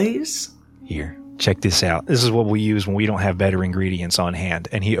 Always. Here, check this out. This is what we use when we don't have better ingredients on hand.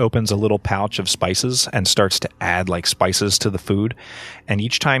 And he opens a little pouch of spices and starts to add like spices to the food. And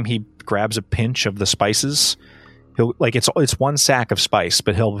each time he grabs a pinch of the spices, he'll it's one sack of spice,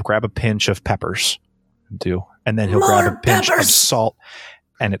 but he'll grab a pinch of peppers and then he'll grab a pinch of salt,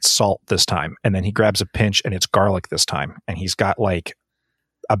 and it's salt this time. And then he grabs a pinch and it's garlic this time. And he's got like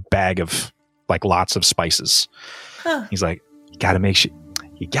a bag of like lots of spices. Huh. He's like, you gotta make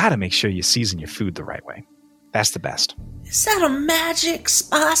sure you season your food the right way. That's the best. Is that a magic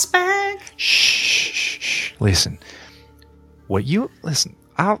spice bag? Shh. Listen.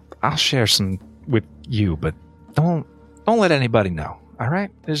 I'll share some with you, but don't let anybody know. All right?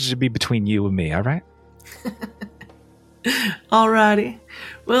 This should be between you and me, all right? Alrighty.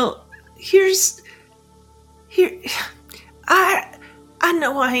 Well, I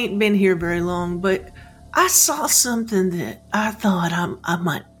know I ain't been here very long, but I saw something that I thought I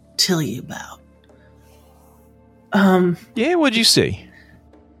might tell you about. Yeah, what'd you see?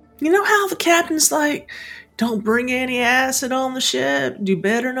 You know how the captain's like, don't bring any acid on the ship? You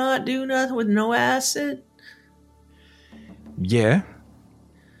better not do nothing with no acid? Yeah.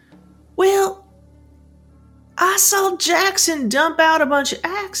 Well, I saw Jackson dump out a bunch of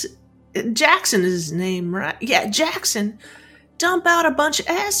acid. Jackson is his name, right? Yeah, Jackson. Dump out a bunch of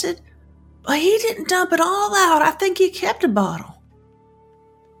acid, but he didn't dump it all out. I think he kept a bottle.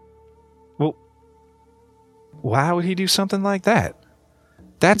 Well, why would he do something like that?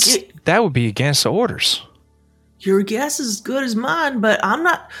 That would be against the orders. Your guess is as good as mine, but I'm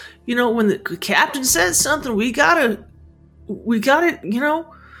not. When the captain says something, we gotta we got it,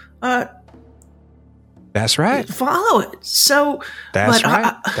 That's right. follow it. So That's but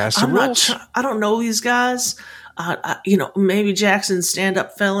right. That's the I'm not rules. I don't know these guys. Maybe Jackson's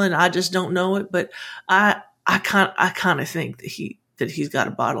stand-up felon. I just don't know it, but I kind of think that he's got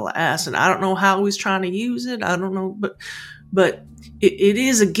a bottle of ass, and I don't know how he's trying to use it. I don't know, but it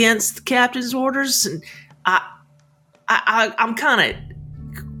is against the captain's orders, and I'm kind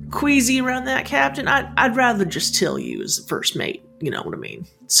of queasy around that, Captain. I'd rather just tell you as the first mate. You know what I mean?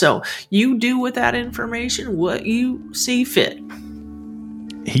 So you do with that information what you see fit.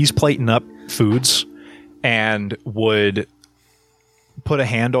 He's plating up foods and would put a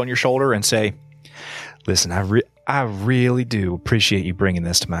hand on your shoulder and say, listen, I really do appreciate you bringing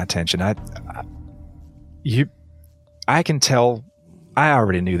this to my attention. I can tell I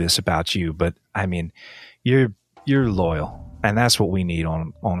already knew this about you, but I mean, you're loyal, and that's what we need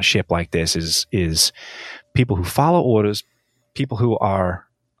on a ship like this is people who follow orders, people who are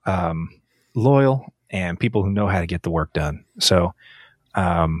loyal, and people who know how to get the work done. So,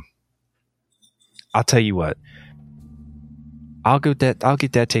 I'll tell you what. I'll get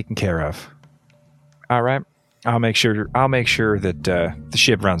that taken care of. All right. I'll make sure that the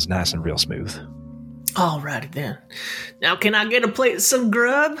ship runs nice and real smooth. Alrighty then. Now, can I get a plate of some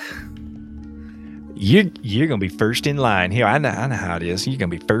grub? You're gonna be first in line here. I know how it is. You're gonna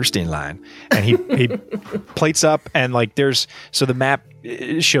be first in line. And he plates up, and like so the map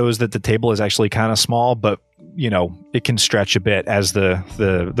shows that the table is actually kind of small, but it can stretch a bit as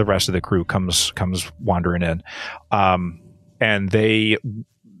the rest of the crew comes wandering in. And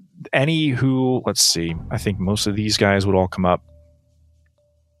let's see, I think most of these guys would all come up.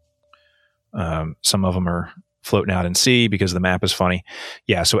 Some of them are floating out in sea because the map is funny.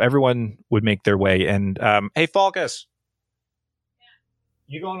 Yeah, so everyone would make their way. And hey, Falcus,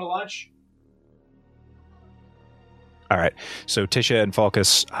 you going to lunch? All right. So Tisha and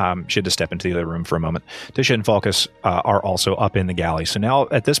Falcus, she had to step into the other room for a moment. Tisha and Falcus are also up in the galley. So now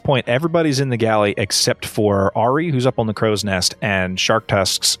at this point, everybody's in the galley except for Ari, who's up on the crow's nest, and Shark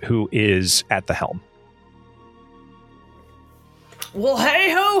Tusks, who is at the helm. Well,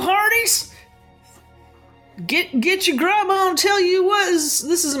 hey ho, hearties! Get your grub on. Tell you what, this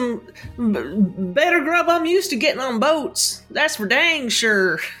is some better grub I'm used to getting on boats. That's for dang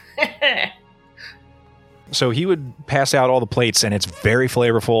sure. So he would pass out all the plates, and it's very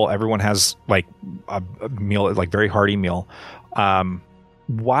flavorful. Everyone has like a meal, like very hearty meal.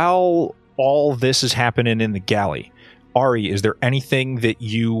 While all this is happening in the galley, Ari, is there anything that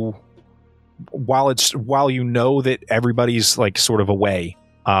while you know that everybody's like sort of away,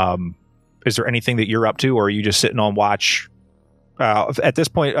 is there anything that you're up to, or are you just sitting on watch? At this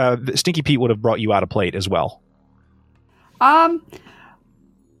point, Stinky Pete would have brought you out a plate as well.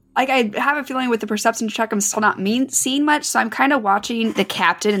 Like, I have a feeling with the perception check, I'm still not seeing much, so I'm kind of watching the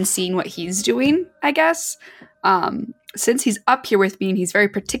captain and seeing what he's doing, I guess. Since he's up here with me and he's very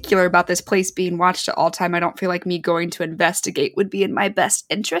particular about this place being watched at all time, I don't feel like me going to investigate would be in my best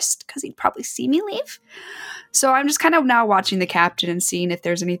interest, because he'd probably see me leave. So I'm just kind of now watching the captain and seeing if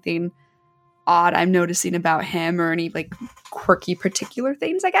there's anything odd I'm noticing about him, or any, like, quirky particular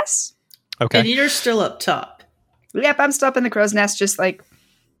things, I guess. Okay. And you're still up top. Yep, I'm still up in the crow's nest, just, like,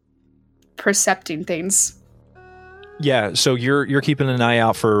 percepting things. Yeah, so you're keeping an eye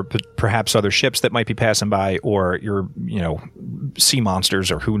out for perhaps other ships that might be passing by, or your sea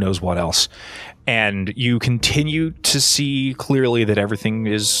monsters, or who knows what else. And you continue to see clearly that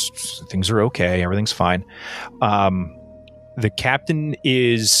things are okay, everything's fine. The captain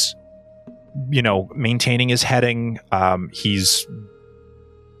is maintaining his heading. He's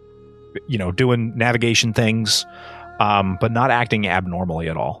doing navigation things, but not acting abnormally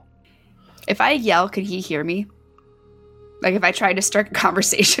at all. If I yell, could he hear me? Like, if I tried to start a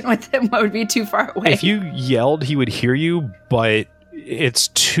conversation with him, what would be too far away? If you yelled, he would hear you, but it's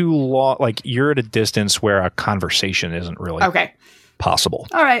too long. Like, you're at a distance where a conversation isn't really possible.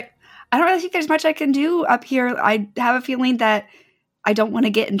 All right. I don't really think there's much I can do up here. I have a feeling that I don't want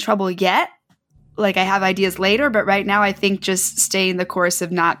to get in trouble yet. Like, I have ideas later, but right now I think just staying the course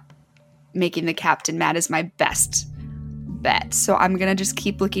of not making the captain mad is my best bet. So I'm going to just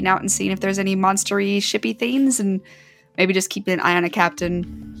keep looking out and seeing if there's any monstery, shippy things, and maybe just keep an eye on a captain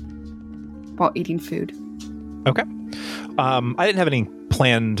while eating food. Okay. I didn't have any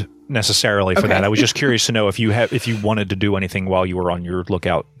planned necessarily for that. I was just curious to know if you wanted to do anything while you were on your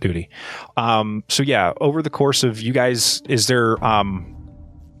lookout duty. So yeah, over the course of you guys, is there are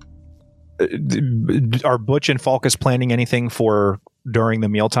Butch and Falcus planning anything for during the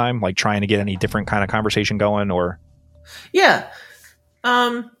mealtime, like trying to get any different kind of conversation going, or? Yeah.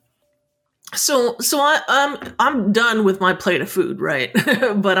 I'm done with my plate of food, right?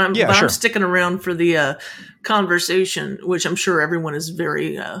 but I'm sure. sticking around for the conversation, which I'm sure everyone is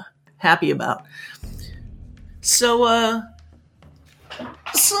very happy about. So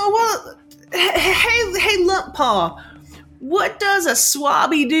hey, Lump Paw, what does a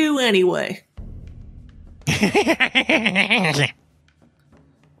swabby do anyway?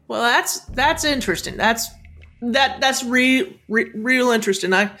 Well, that's interesting. That's real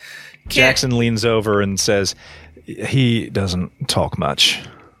interesting. Jackson leans over and says, he doesn't talk much.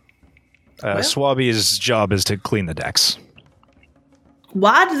 Swabby's job is to clean the decks.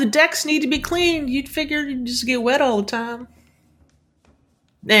 Why do the decks need to be cleaned? You'd figure you'd just get wet all the time.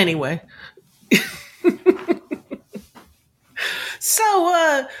 Anyway.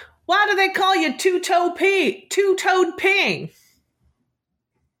 So, why do they call you Two-Toed Ping?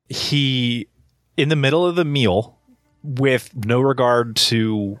 He, in the middle of the meal, with no regard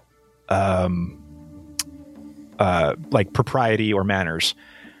to like propriety or manners,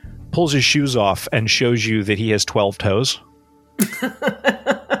 pulls his shoes off and shows you that he has 12 toes.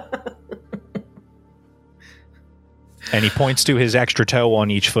 And he points to his extra toe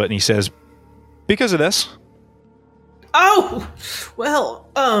on each foot and he says, because of this. Oh, well,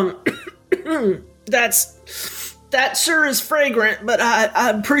 that sure is fragrant, but I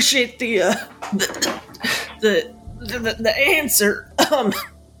appreciate the answer.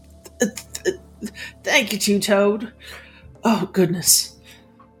 Thank you, Two-Toed. Oh, goodness.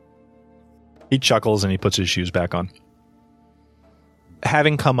 He chuckles and he puts his shoes back on.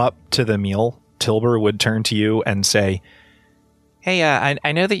 Having come up to the meal, Tilber would turn to you and say, hey,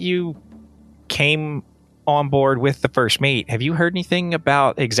 I know that you came on board with the first mate. Have you heard anything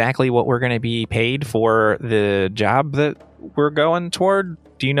about exactly what we're going to be paid for the job that we're going toward?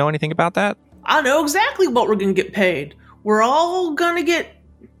 Do you know anything about that? I know exactly what we're going to get paid. We're going to get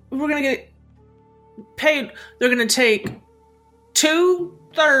paid. They're going to take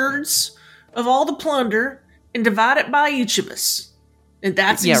 2/3 of all the plunder and divide it by each of us. And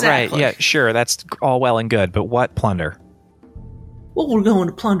that's exactly. Right. Yeah, sure. That's all well and good. But what plunder? Well, we're going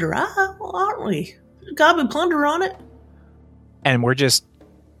to plunder Isle, aren't we? Gotta be plunder on it. And we're just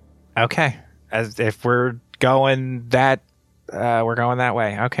okay. As if we're going that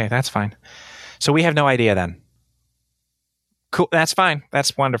way. Okay, that's fine. So we have no idea then. Cool. That's fine.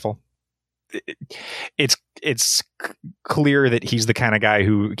 That's wonderful. It's clear that he's the kind of guy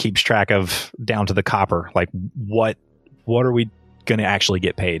who keeps track of down to the copper. Like what are we going to actually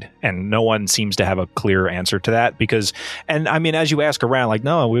get paid? And no one seems to have a clear answer to that because, and I mean, as you ask around, like,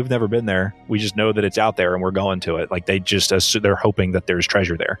 no, we've never been there. We just know that it's out there and we're going to it. Like they're hoping that there's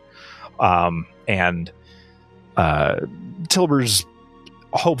treasure there. And Tilber's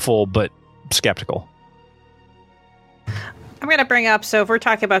hopeful, but skeptical. I'm going to bring up, so if we're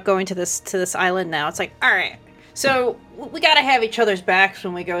talking about going to this island now, it's like, all right, so we got to have each other's backs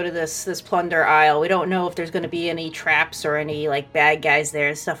when we go to this plunder isle. We don't know if there's going to be any traps or any like bad guys there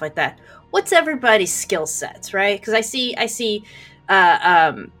and stuff like that. What's everybody's skill sets, right? Because I see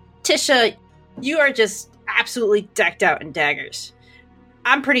Tisha, you are just absolutely decked out in daggers.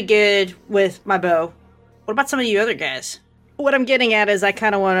 I'm pretty good with my bow. What about some of you other guys? What I'm getting at is I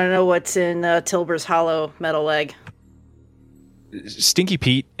kind of want to know what's in Tilber's hollow metal leg. Stinky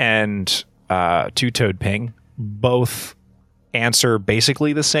Pete and Two-Toed Ping both answer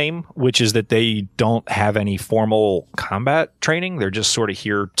basically the same, which is that they don't have any formal combat training. They're just sort of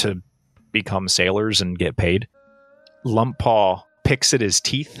here to become sailors and get paid. Lump Paw picks at his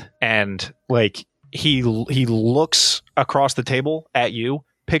teeth and like he looks across the table at you,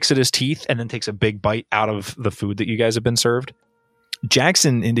 picks at his teeth, and then takes a big bite out of the food that you guys have been served.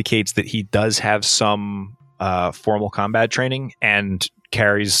 Jackson indicates that he does have some formal combat training and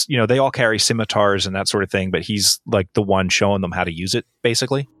carries, they all carry scimitars and that sort of thing, but he's like the one showing them how to use it,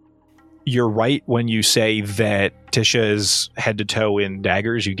 basically. You're right when you say that Tisha is head to toe in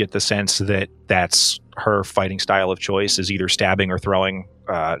daggers. You get the sense that that's her fighting style of choice, is either stabbing or throwing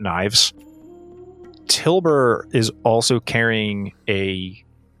knives. Tilber is also carrying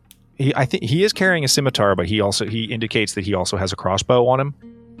I think he is carrying a scimitar, but he indicates that he also has a crossbow on him.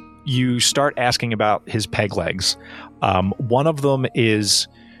 You start asking about his peg legs. One of them is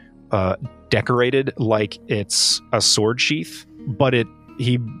decorated like it's a sword sheath, but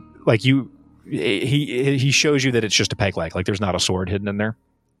he shows you that it's just a peg leg. Like there's not a sword hidden in there.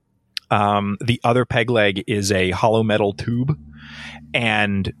 The other peg leg is a hollow metal tube,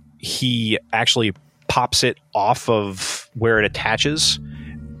 and he actually pops it off of where it attaches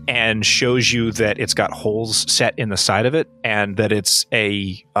and shows you that it's got holes set in the side of it and that it's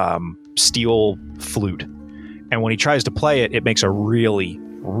a steel flute. And when he tries to play it, it makes a really,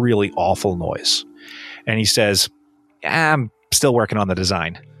 really awful noise. And he says, I'm still working on the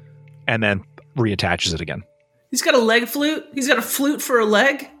design. And then reattaches it again. He's got a leg flute? He's got a flute for a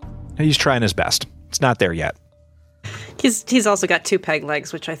leg? He's trying his best. It's not there yet. He's also got 2 peg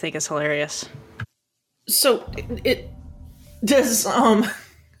legs, which I think is hilarious. So it does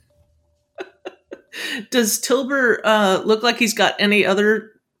does Tilber look like he's got any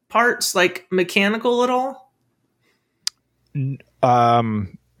other parts, like mechanical at all?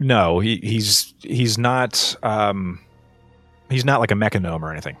 No, he's not like a mechanome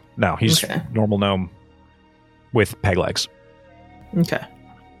or anything. No, he's Okay. normal gnome with peg legs. Okay.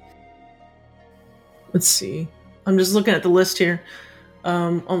 Let's see. I'm just looking at the list here.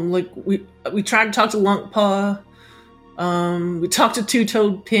 Like we tried to talk to Lunkpaw. We talked to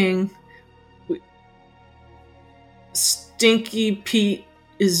Two-Toed Ping. Stinky Pete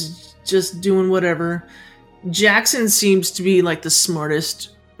is just doing whatever. Jackson seems to be like the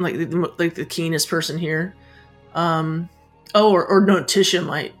smartest, like the keenest person here. Or no,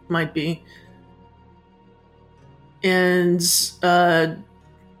 Tisha might be. And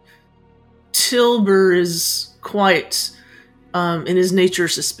Tilber is quite, in his nature,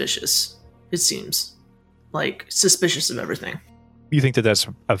 suspicious. It seems like suspicious of everything. You think that that's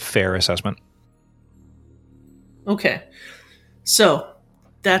a fair assessment? Okay, so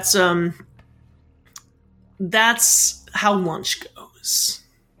that's how lunch goes.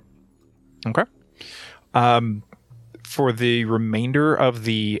 Okay. For the remainder of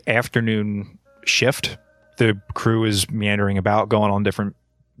the afternoon shift, the crew is meandering about, going into different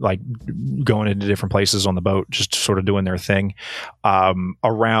places on the boat, just sort of doing their thing.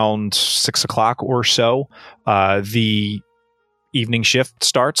 Around 6 o'clock or so, the evening shift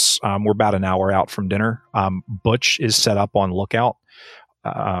starts. We're about an hour out from dinner. Butch is set up on lookout.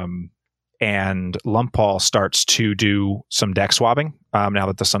 And Lumpal starts to do some deck swabbing. Now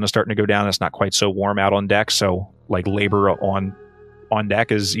that the sun is starting to go down, it's not quite so warm out on deck. So like labor on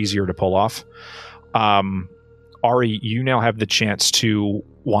deck is easier to pull off. Ari, you now have the chance to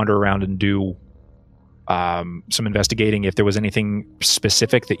wander around and do some investigating if there was anything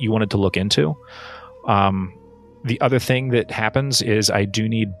specific that you wanted to look into. The other thing that happens is I do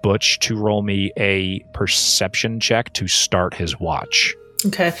need Butch to roll me a perception check to start his watch.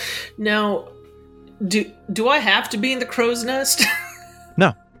 Okay. Now, do I have to be in the crow's nest?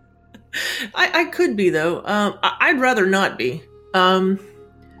 No. I could be, though. I'd rather not be.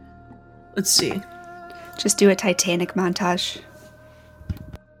 Let's see. Just do a Titanic montage.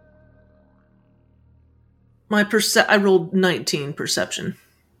 I rolled 19 perception.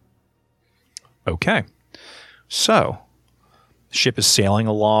 Okay. So, the ship is sailing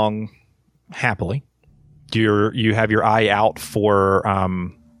along happily. You have your eye out for,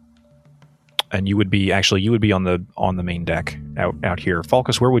 and you would be on the main deck out here.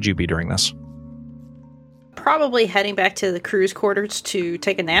 Falcus, where would you be during this? Probably heading back to the crew's quarters to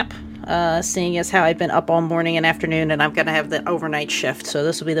take a nap, seeing as how I've been up all morning and afternoon, and I'm going to have the overnight shift. So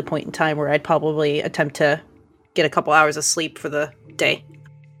this will be the point in time where I'd probably attempt to get a couple hours of sleep for the day.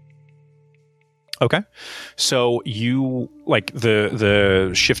 Okay. So you, like,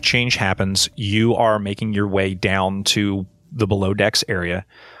 the shift change happens. You are making your way down to the below decks area.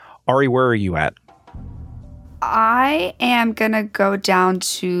 Ari, where are you at? I am going to go down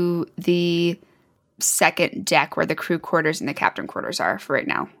to the second deck where the crew quarters and the captain quarters are for right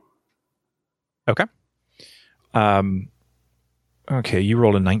now. Okay. Okay, you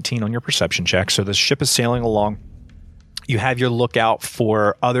rolled a 19 on your perception check. So the ship is sailing along. You have your lookout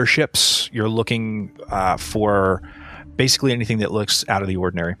for other ships. You're looking for basically anything that looks out of the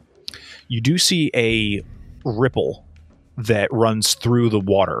ordinary. You do see a ripple that runs through the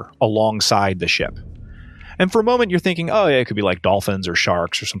water alongside the ship. And for a moment, you're thinking, oh, yeah, it could be like dolphins or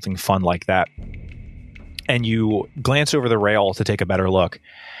sharks or something fun like that. And you glance over the rail to take a better look,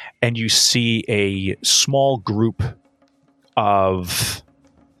 and you see a small group of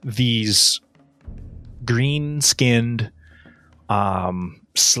these green-skinned,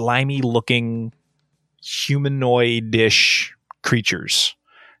 slimy-looking, humanoid-ish creatures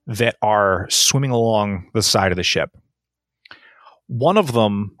that are swimming along the side of the ship. One of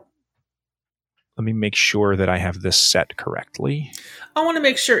them, let me make sure that I have this set correctly. I want to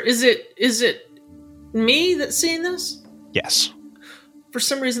make sure. Is it me that's seeing this? Yes. For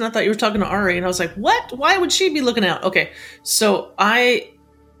some reason, I thought you were talking to Ari, and I was like, what? Why would she be looking out? Okay, so I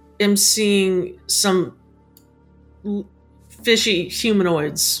am seeing some fishy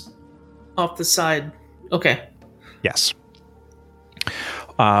humanoids off the side. Okay. Yes.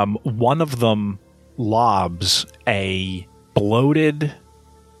 One of them lobs a bloated,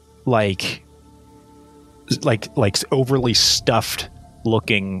 like overly stuffed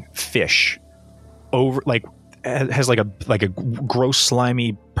looking fish over, like, has like a gross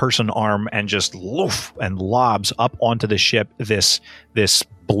slimy person arm, and just loof and lobs up onto the ship this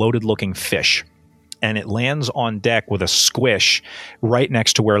bloated looking fish, and it lands on deck with a squish right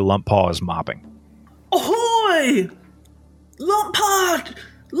next to where Lumppaw is mopping. Ahoy! Lumppaw,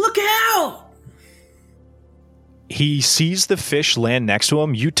 look out! He sees the fish land next to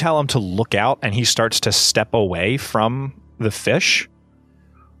him. You tell him to look out, and he starts to step away from the fish,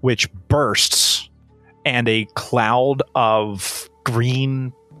 which bursts, and a cloud of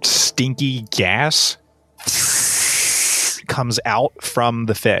green, stinky gas comes out from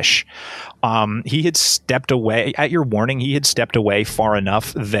the fish. He had stepped away. At your warning, he had stepped away far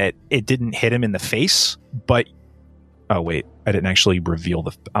enough that it didn't hit him in the face, but... Oh, wait. I didn't actually reveal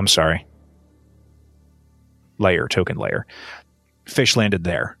the... I'm sorry. Token layer. Fish landed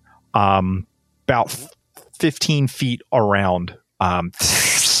there. About 15 feet around, a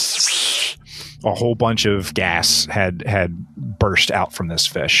whole bunch of gas had burst out from this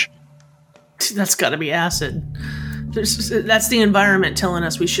fish. That's got to be acid. That's the environment telling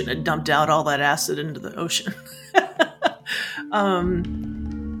us we shouldn't have dumped out all that acid into the ocean.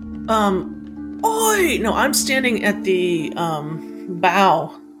 Oi! No, I'm standing at the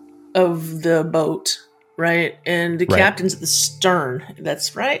bow of the boat, right? And the captain's at the stern.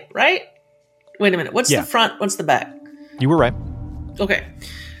 That's right? Wait a minute. What's the front? What's the back? You were right. Okay.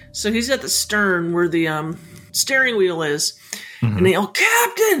 So he's at the stern where the steering wheel is. Mm-hmm. And they yell,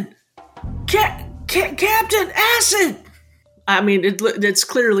 Captain! Captain, acid! I mean, it's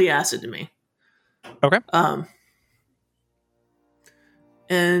clearly acid to me. Okay.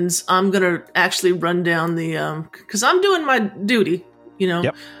 And I'm going to actually run down the... Because I'm doing my duty, you know?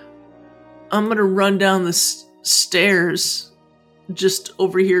 Yep. I'm going to run down the stairs just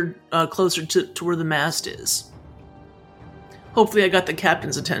over here closer to where the mast is. Hopefully I got the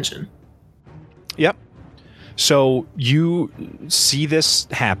captain's attention. Yep. So you see this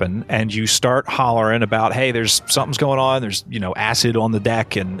happen, and you start hollering about, hey, there's something's going on. There's, acid on the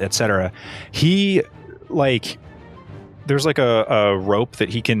deck, and etc. He, there's like a rope that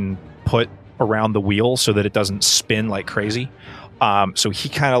he can put around the wheel so that it doesn't spin like crazy. So he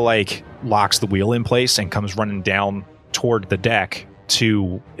kind of locks the wheel in place and comes running down toward the deck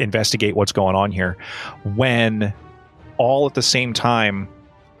to investigate what's going on here. When all at the same time,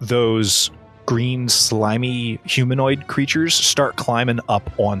 those green, slimy humanoid creatures start climbing up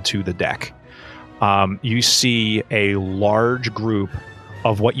onto the deck. You see a large group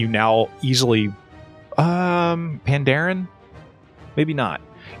of what you now easily... Pandaren? Maybe not.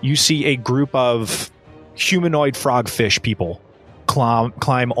 You see a group of humanoid frogfish people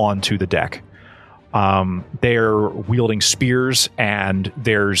climb onto the deck. They're wielding spears, and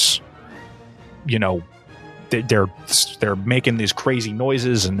there's, they're making these crazy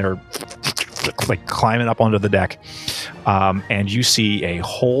noises, and they're climbing up onto the deck. And you see a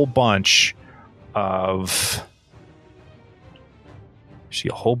whole bunch of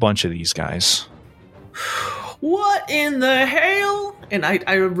these guys. What in the hell? And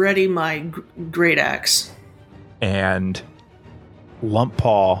I ready my great axe. And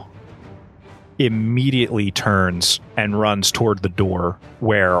Lumppaw immediately turns and runs toward the door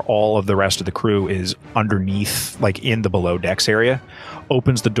where all of the rest of the crew is underneath, in the below decks area,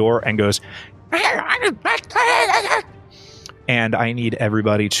 opens the door and goes, and I need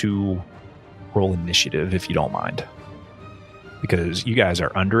everybody to roll initiative if you don't mind, because you guys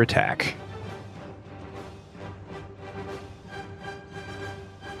are under attack.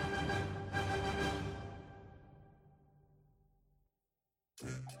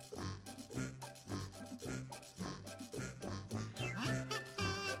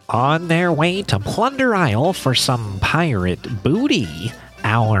 On their way to Plunder Isle for some pirate booty,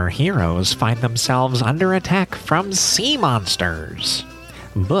 our heroes find themselves under attack from sea monsters.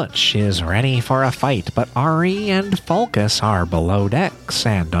 Butch is ready for a fight, but Ari and Fulcus are below decks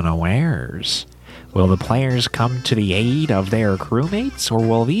and unawares. Will the players come to the aid of their crewmates, or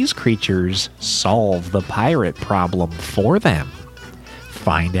will these creatures solve the pirate problem for them?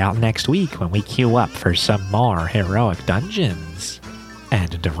 Find out next week when we queue up for some more heroic dungeons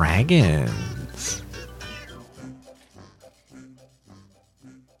and dragons.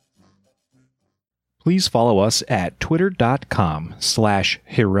 Please follow us at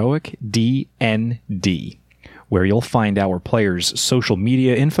twitter.com/heroicdnd, where you'll find our players' social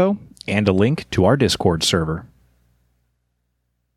media info and a link to our Discord server.